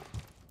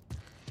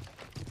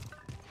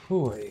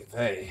 Oy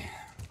vey.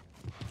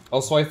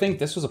 Also, I think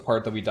this was a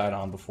part that we died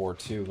on before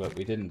too, but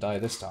we didn't die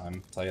this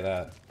time, I'll tell you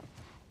that.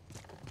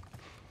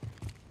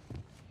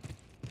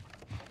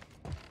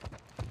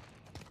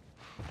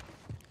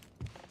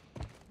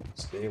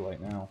 It's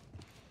daylight now.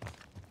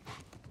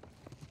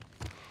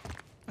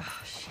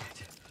 Oh,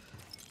 shit.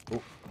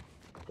 Oh,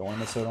 don't want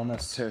to miss out on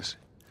this. Tess,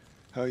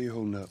 how are you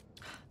holding up?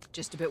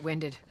 Just a bit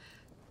winded.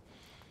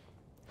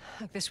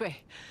 Look this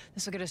way.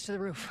 This will get us to the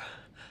roof.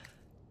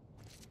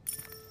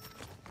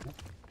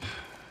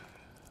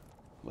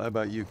 How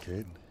about you,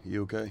 kid?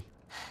 You okay?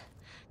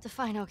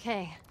 Define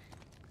okay.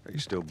 Are you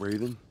still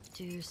breathing?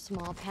 Do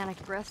small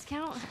panicked breaths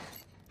count?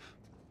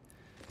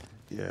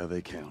 Yeah,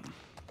 they count.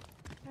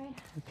 Right.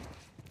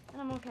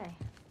 And I'm okay.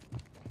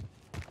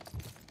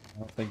 I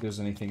don't think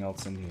there's anything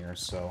else in here,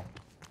 so...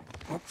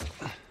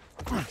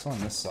 What's on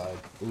this side?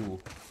 Ooh.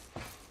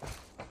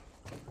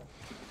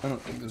 I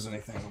don't think there's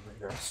anything over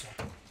here, so...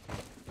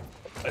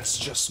 Let's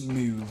just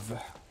move.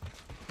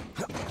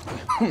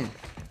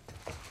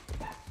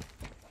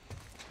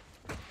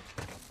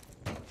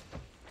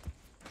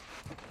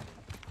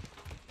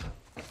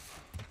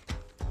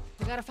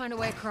 We gotta find a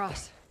way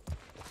across.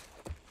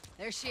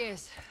 There she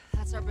is.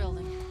 That's our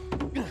building.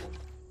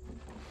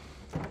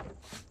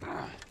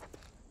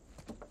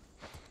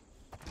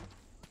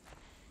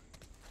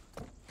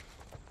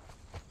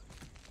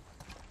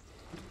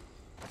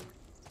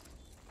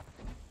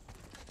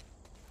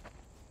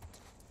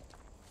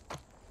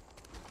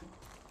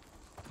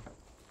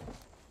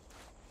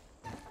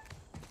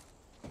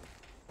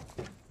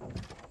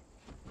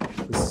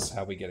 This is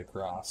how we get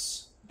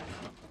across. All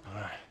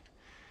right.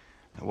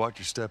 Now watch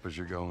your step as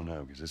you're going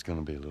out, because it's going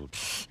to be a little...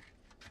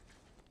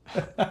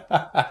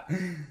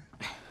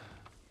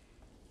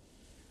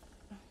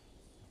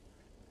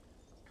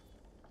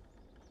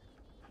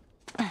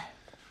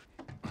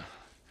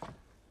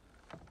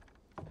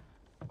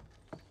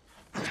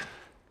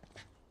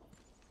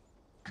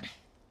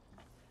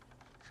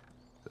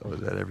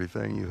 Was that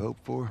everything you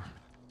hoped for?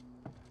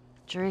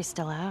 Jury's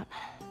still out.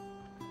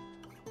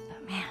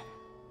 But man,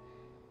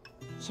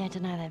 can't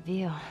deny that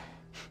view.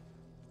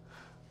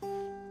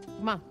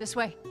 Come on, this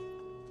way.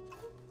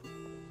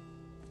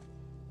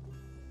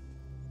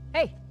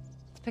 Hey,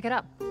 let's pick it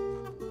up.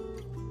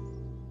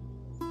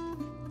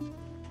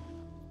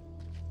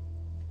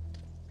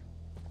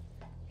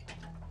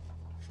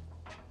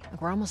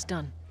 Look, we're almost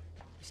done.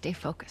 Stay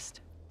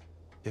focused.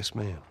 Yes,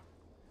 ma'am.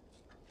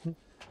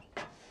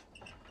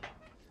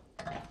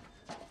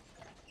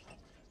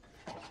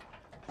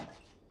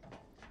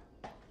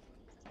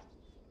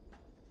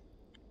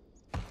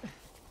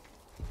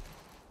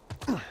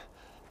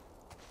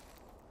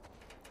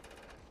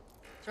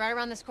 It's right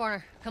around this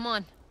corner. Come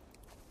on.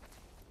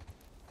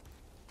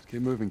 Let's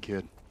get moving,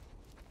 kid.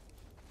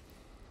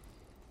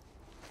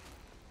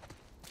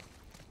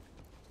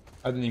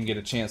 I didn't even get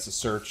a chance to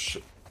search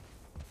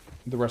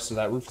the rest of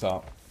that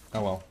rooftop.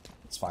 Oh well,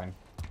 it's fine.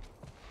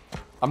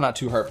 I'm not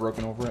too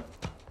heartbroken over it.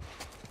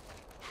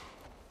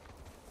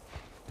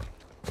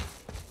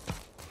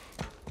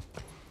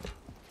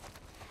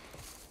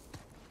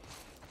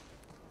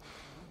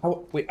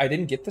 Oh, wait, I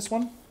didn't get this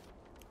one?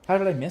 How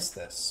did I miss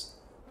this?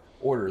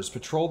 Orders.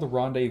 Patrol the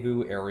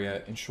rendezvous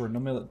area. Ensure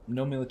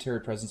no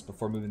military presence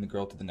before moving the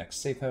girl to the next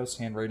safe house.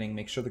 Handwriting.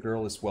 Make sure the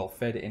girl is well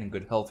fed and in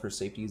good health. Her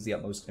safety is the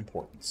utmost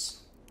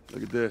importance.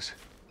 Look at this.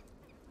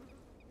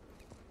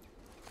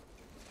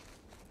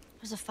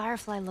 There's a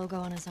Firefly logo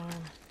on his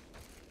arm.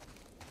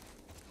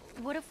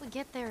 What if we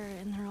get there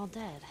and they're all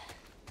dead?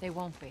 They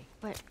won't be.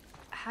 But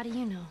how do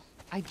you know?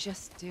 I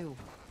just do.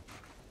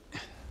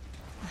 Look,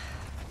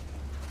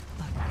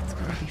 it's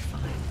gonna be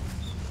fine.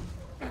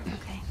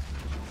 Okay.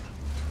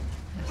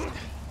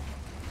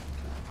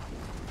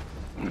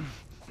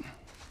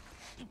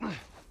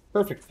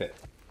 Perfect fit.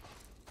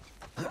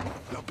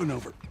 Up and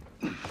over.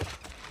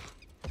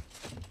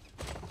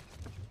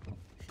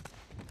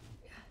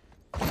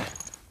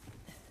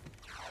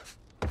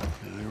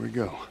 There we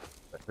go.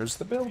 There's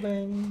the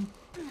building.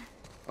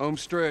 Home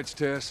stretch,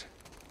 Tess.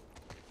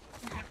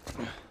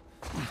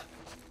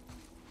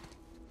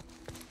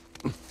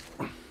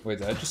 Wait,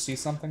 did I just see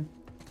something?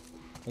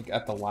 Like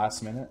at the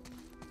last minute?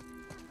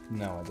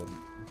 No, I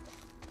didn't.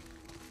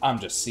 I'm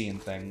just seeing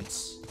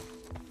things.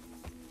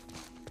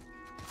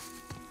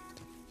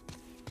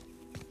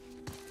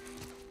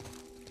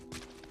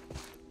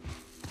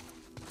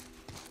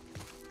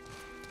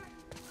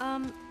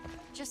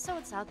 Just so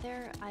it's out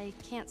there, I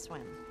can't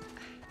swim.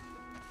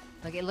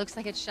 Look, it looks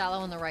like it's shallow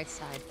on the right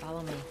side.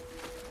 Follow me.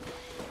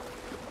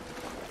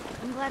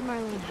 I'm glad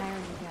Marlene hired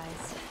you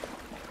guys.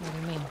 What do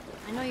you mean?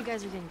 I know you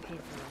guys are getting paid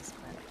for this,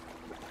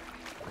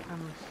 but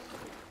I'm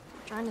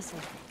trying to save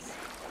things.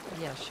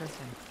 Yeah, sure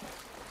thing.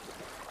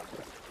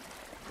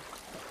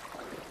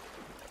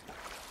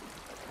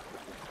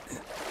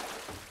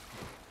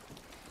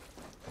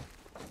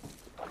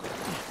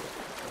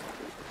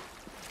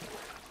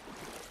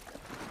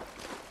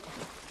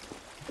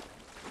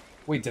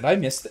 Wait, did I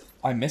miss it?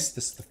 I missed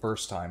this the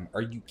first time.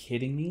 Are you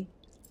kidding me?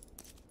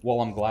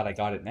 Well, I'm glad I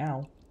got it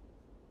now.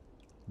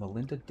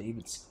 Melinda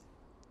Davidson.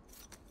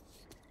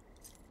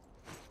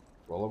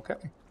 Well, okay.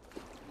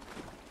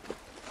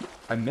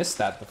 I missed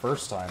that the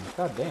first time.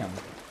 God damn.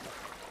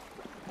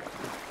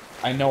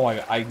 I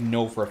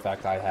know for a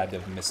fact I had to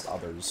have missed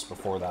others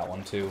before that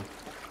one, too.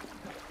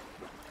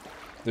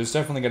 There's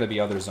definitely going to be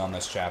others on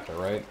this chapter,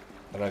 right?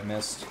 That I've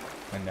missed.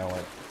 I know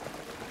it.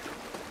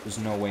 There's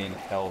no way in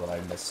hell that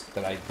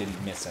I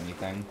didn't miss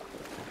anything.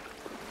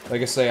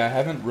 Like I say, I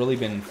haven't really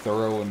been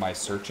thorough in my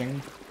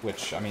searching,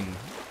 which, I mean,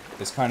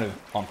 is kind of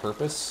on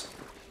purpose.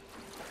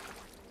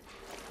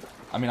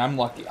 I mean, I'm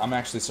lucky. I'm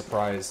actually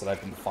surprised that I've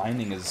been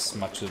finding as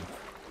much of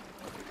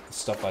the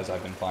stuff as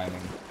I've been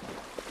finding.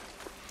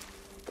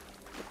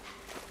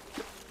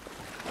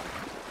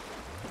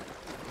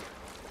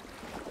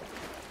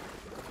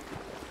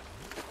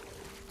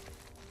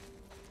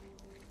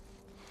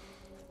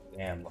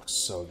 Damn, looks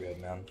so good,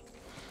 man.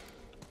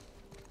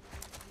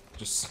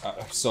 Just,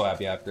 I'm so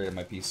happy I upgraded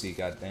my PC,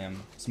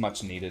 goddamn. It's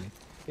much needed.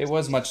 It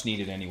was much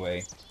needed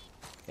anyway.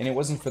 And it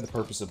wasn't for the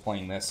purpose of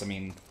playing this. I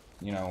mean,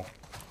 you know,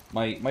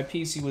 my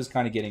PC was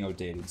kind of getting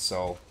outdated,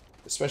 so,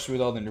 especially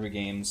with all the newer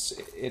games,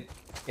 it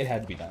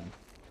had to be done.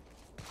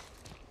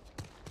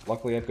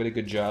 Luckily, I've got a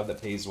good job that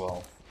pays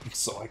well,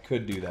 so I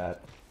could do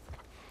that.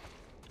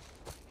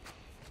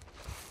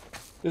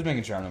 Just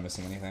making sure I'm not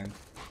missing anything.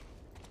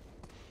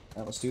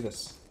 Alright, let's do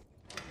this.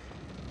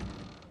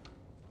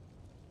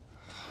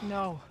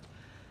 No.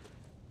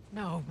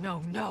 No,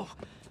 no, no.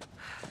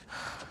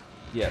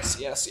 Yes,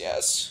 yes,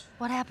 yes.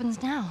 What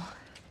happens now?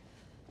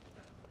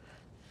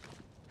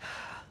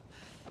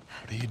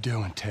 What are you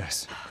doing,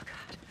 Tess? Oh,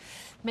 God.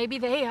 Maybe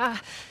they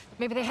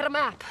had a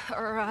map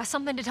or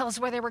something to tell us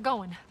where they were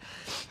going.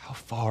 How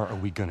far are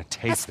we gonna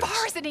take As this?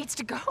 far as it needs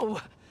to go.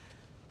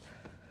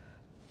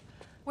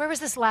 Where was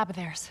this lab of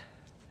theirs?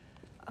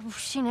 Oh,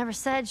 she never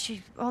said.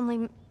 She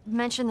only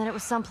mentioned that it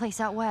was someplace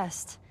out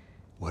west.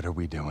 What are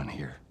we doing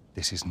here?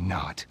 This is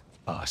not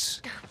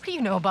us. What do you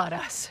know about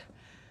us?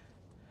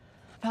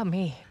 About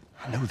me?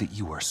 I know that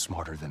you are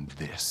smarter than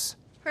this.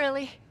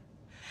 Really?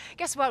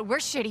 Guess what? We're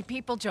shitty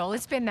people, Joel.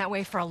 It's been that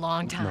way for a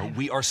long time. No,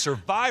 we are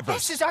survivors.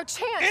 This is our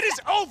chance. It is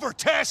over,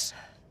 Tess!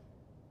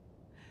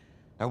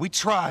 Now, we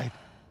tried.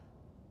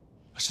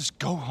 Let's just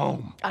go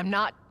home. I'm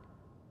not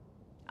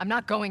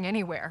going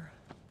anywhere.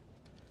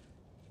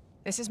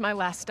 This is my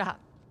last stop.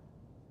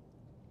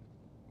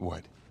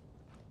 What?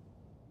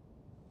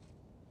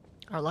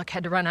 Our luck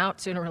had to run out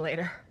sooner or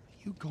later.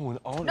 You going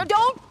on? No,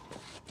 don't!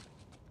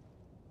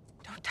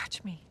 Don't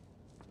touch me.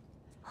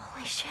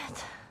 Holy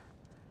shit.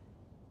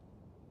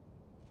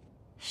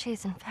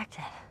 She's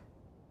infected.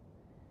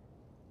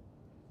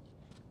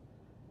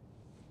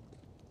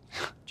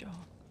 Joel,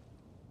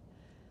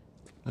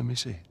 Let me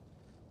see.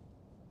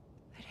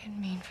 I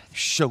didn't mean for this.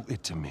 Show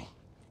it to me.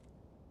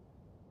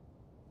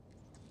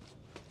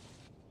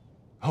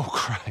 Oh,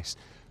 Christ.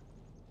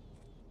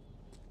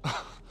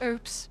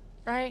 Oops,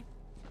 right?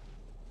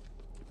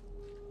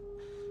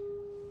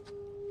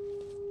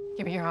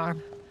 Give me your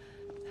arm.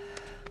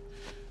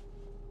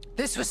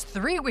 This was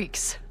 3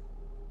 weeks.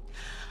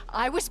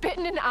 I was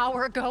bitten an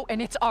hour ago,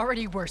 and it's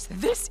already worse.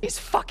 This is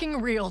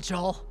fucking real,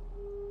 Joel.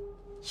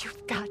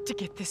 You've got to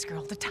get this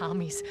girl to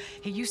Tommy's.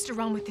 He used to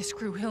run with this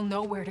crew. He'll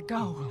know where to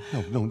go.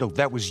 No.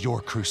 That was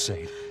your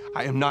crusade.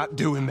 I am not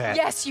doing that.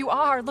 Yes, you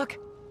are. Look.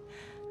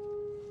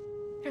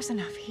 There's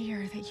enough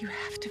here that you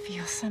have to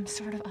feel some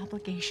sort of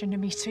obligation to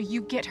me, so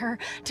you get her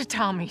to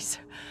Tommy's.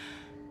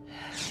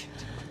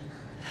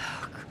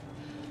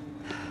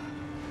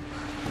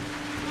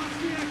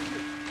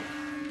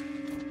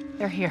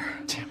 They're here.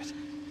 Damn it.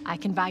 I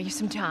can buy you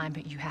some time,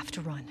 but you have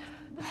to run.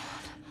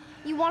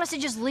 You want us to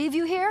just leave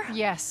you here?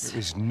 Yes. There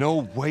is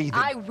no way that...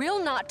 I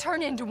will not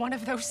turn into one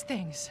of those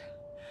things.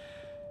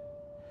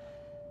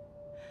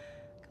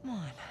 Come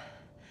on.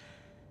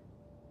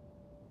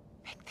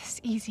 Make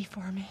this easy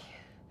for me.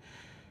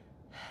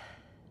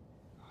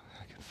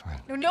 I can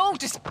find... No,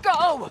 just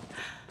go!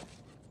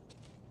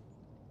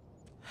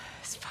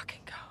 Just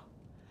fucking go.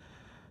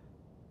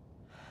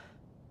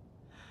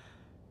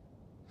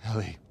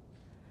 Ellie,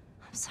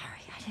 I'm sorry,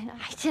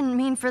 I didn't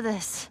mean for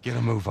this. get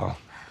a move on.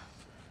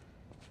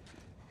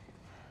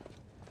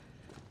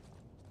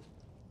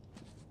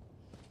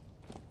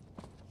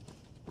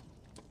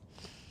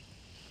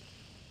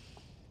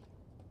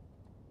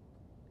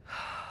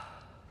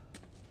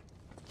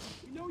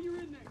 We know you're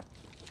in there.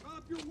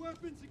 Drop your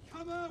weapons and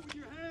come out with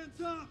your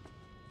hands up.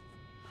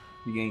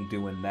 You ain't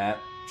doing that.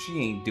 She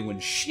ain't doing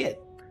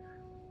shit.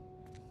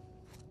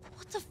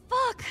 What the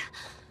fuck?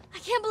 I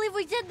can't believe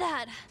we did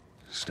that.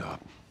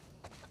 Stop.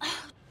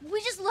 We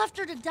just left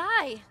her to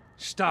die.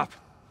 Stop.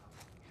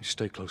 You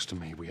stay close to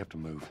me. We have to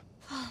move.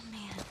 Oh,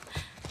 man.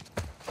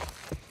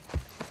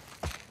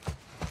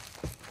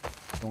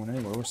 Going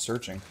anywhere, we're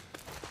searching.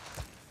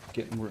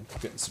 We're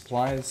getting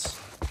supplies.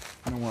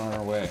 No, we're on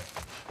our way.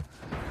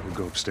 We'll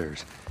go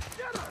upstairs.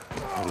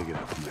 How do we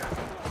get up from there?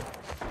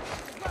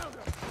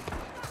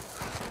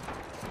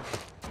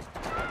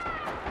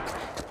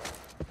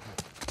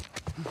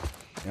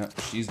 Yep,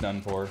 she's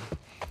done for.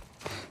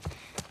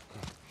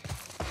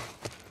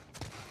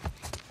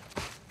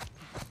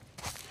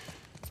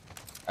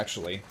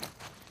 Actually,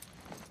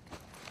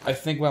 I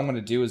think what I'm going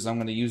to do is I'm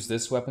going to use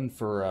this weapon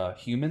for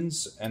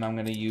humans, and I'm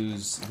going to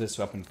use this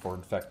weapon for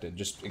infected.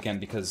 Just, again,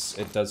 because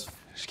it does...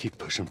 Just keep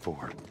pushing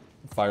forward.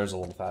 Fires a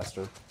little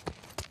faster.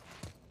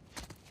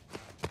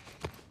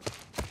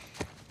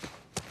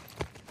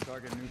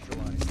 Target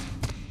neutralized.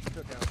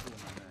 Took out 2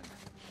 of my men.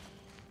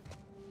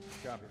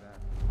 Copy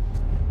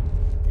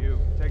that. You,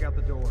 take out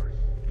the door.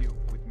 You,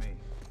 with me.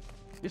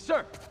 Yes,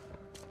 sir!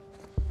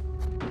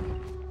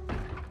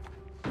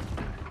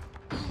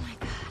 Oh my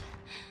god.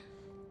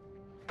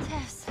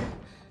 Tess.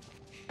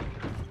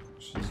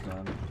 She's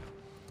done.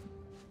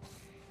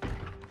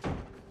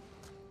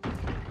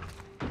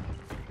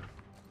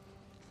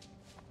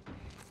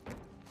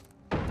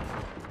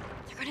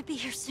 They're gonna be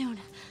here soon.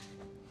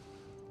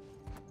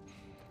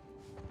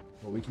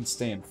 Well, we can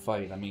stay and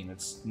fight. I mean,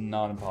 it's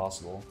not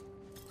impossible.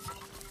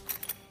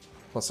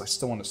 Plus, I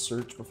still want to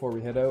search before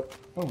we head out.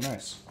 Oh,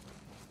 nice.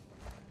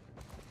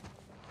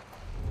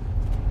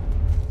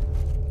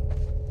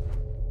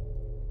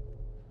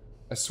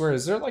 I swear,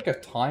 is there like a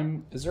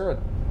time... Is there a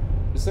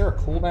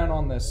cooldown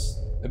on this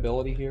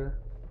ability here?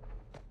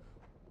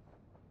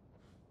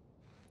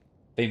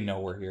 They know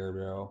we're here,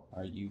 bro.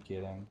 Are you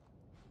kidding?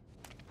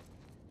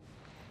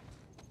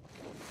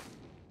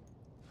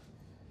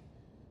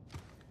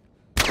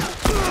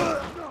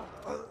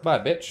 Bye,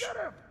 bitch.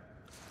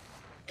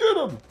 Get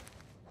him!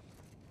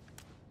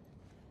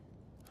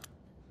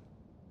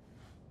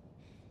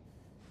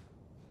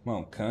 Come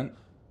on, cunt.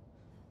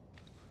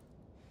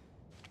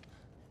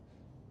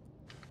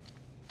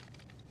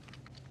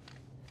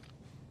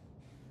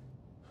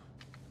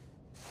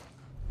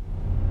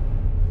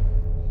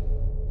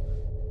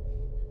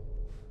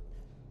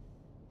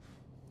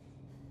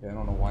 Yeah, I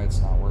don't know why it's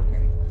not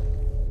working.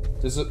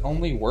 Does it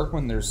only work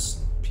when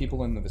there's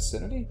people in the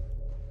vicinity?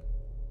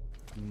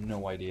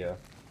 No idea.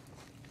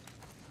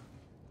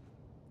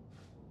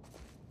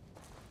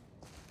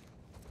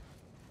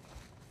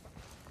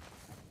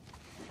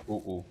 Ooh,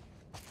 ooh.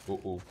 Ooh,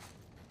 ooh.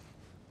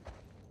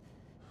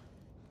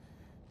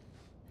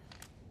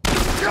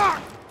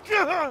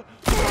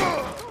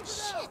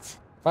 Shit!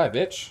 Bye,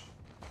 bitch.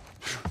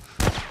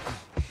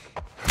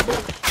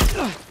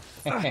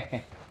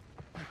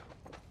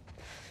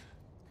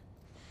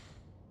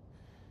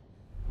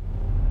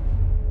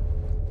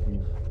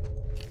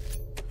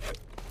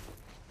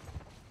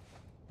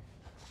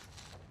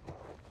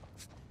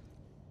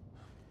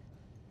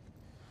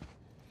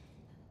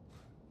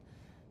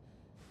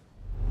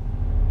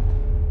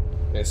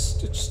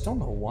 I just don't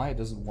know why it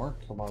doesn't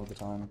work a lot of the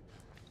time.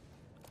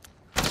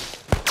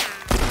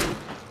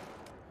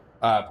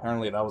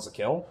 Apparently that was a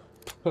kill.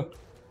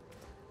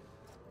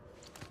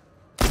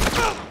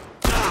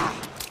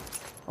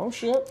 Oh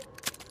shit.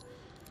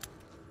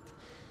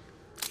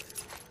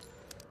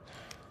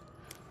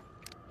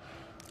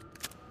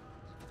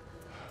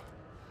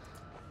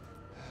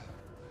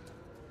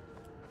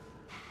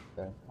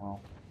 Okay,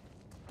 well.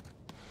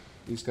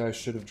 These guys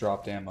should have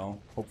dropped ammo,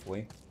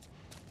 hopefully.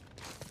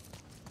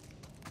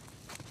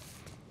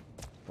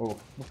 Oh,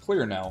 we're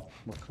clear now.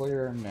 We're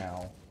clear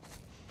now.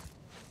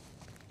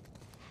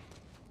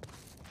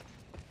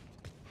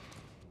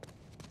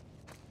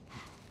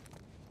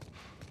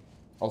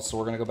 Also,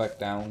 we're gonna go back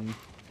down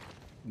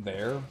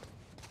there.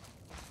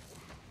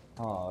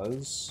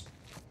 Because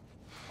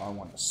I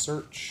want to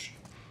search.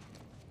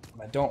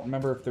 I don't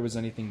remember if there was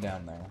anything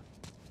down there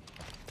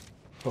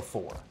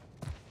before.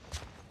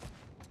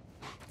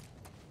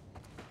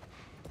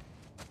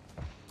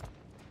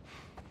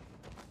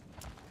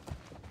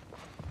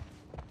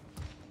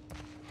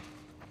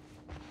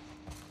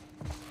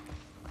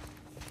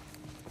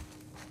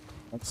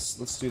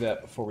 Let's do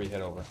that before we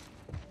head over.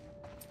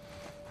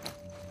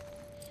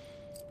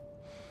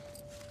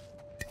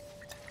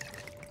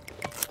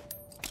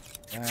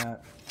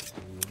 That,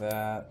 do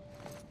that.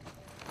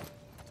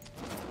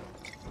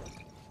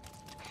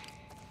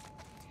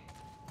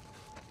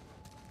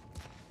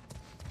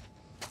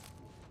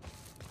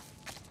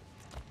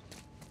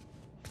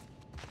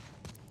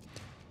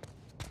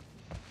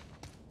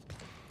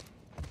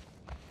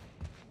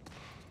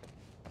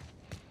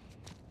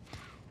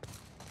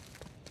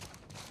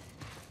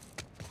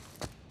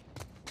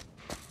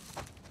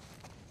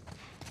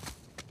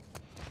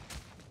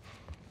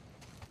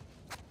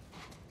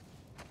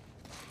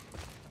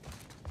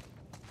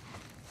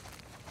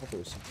 I thought there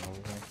was something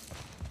over there.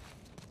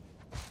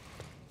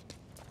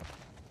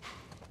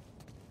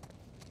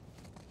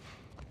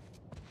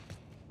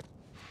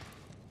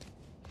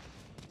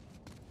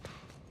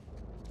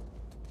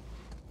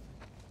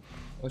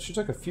 Well, she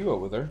took a few out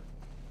with her.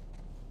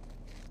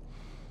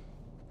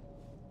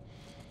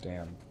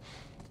 Damn.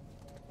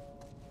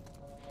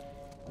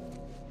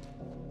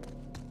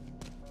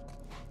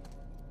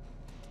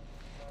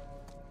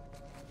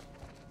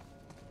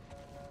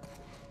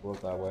 Go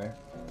that way.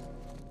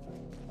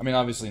 I mean,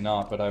 obviously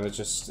not, but it was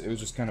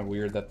just kind of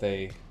weird that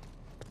they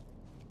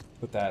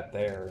put that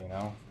there, you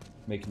know?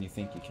 Making you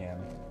think you can.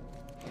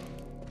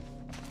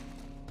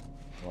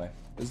 Anyway,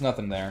 there's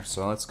nothing there,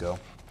 so let's go.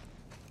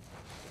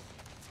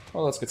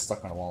 Well, let's get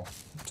stuck on a wall.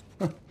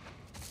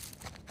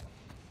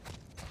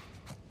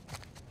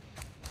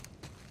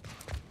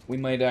 We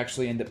might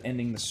actually end up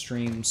ending the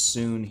stream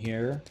soon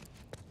here.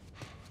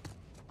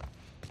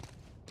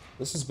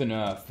 This has been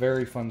a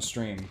very fun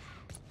stream.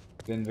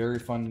 Been very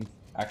fun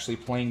actually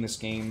playing this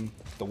game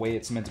the way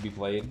it's meant to be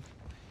played.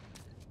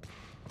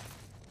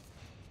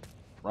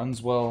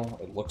 Runs well,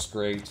 it looks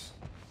great.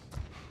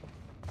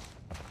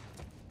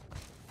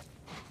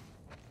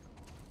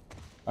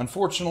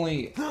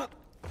 Unfortunately,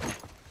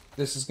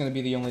 this is going to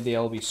be the only day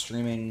I'll be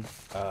streaming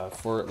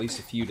for at least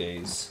a few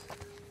days.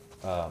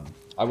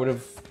 I would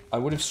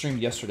have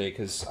streamed yesterday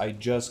because I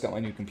just got my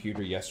new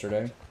computer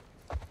yesterday.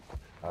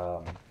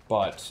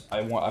 But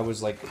I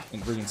was like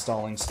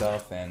reinstalling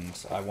stuff,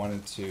 and I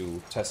wanted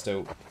to test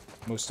out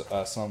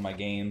some of my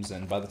games.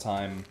 And by the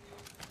time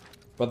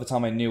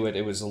I knew it,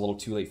 it was a little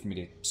too late for me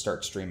to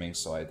start streaming.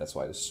 So that's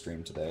why I just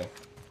streamed today.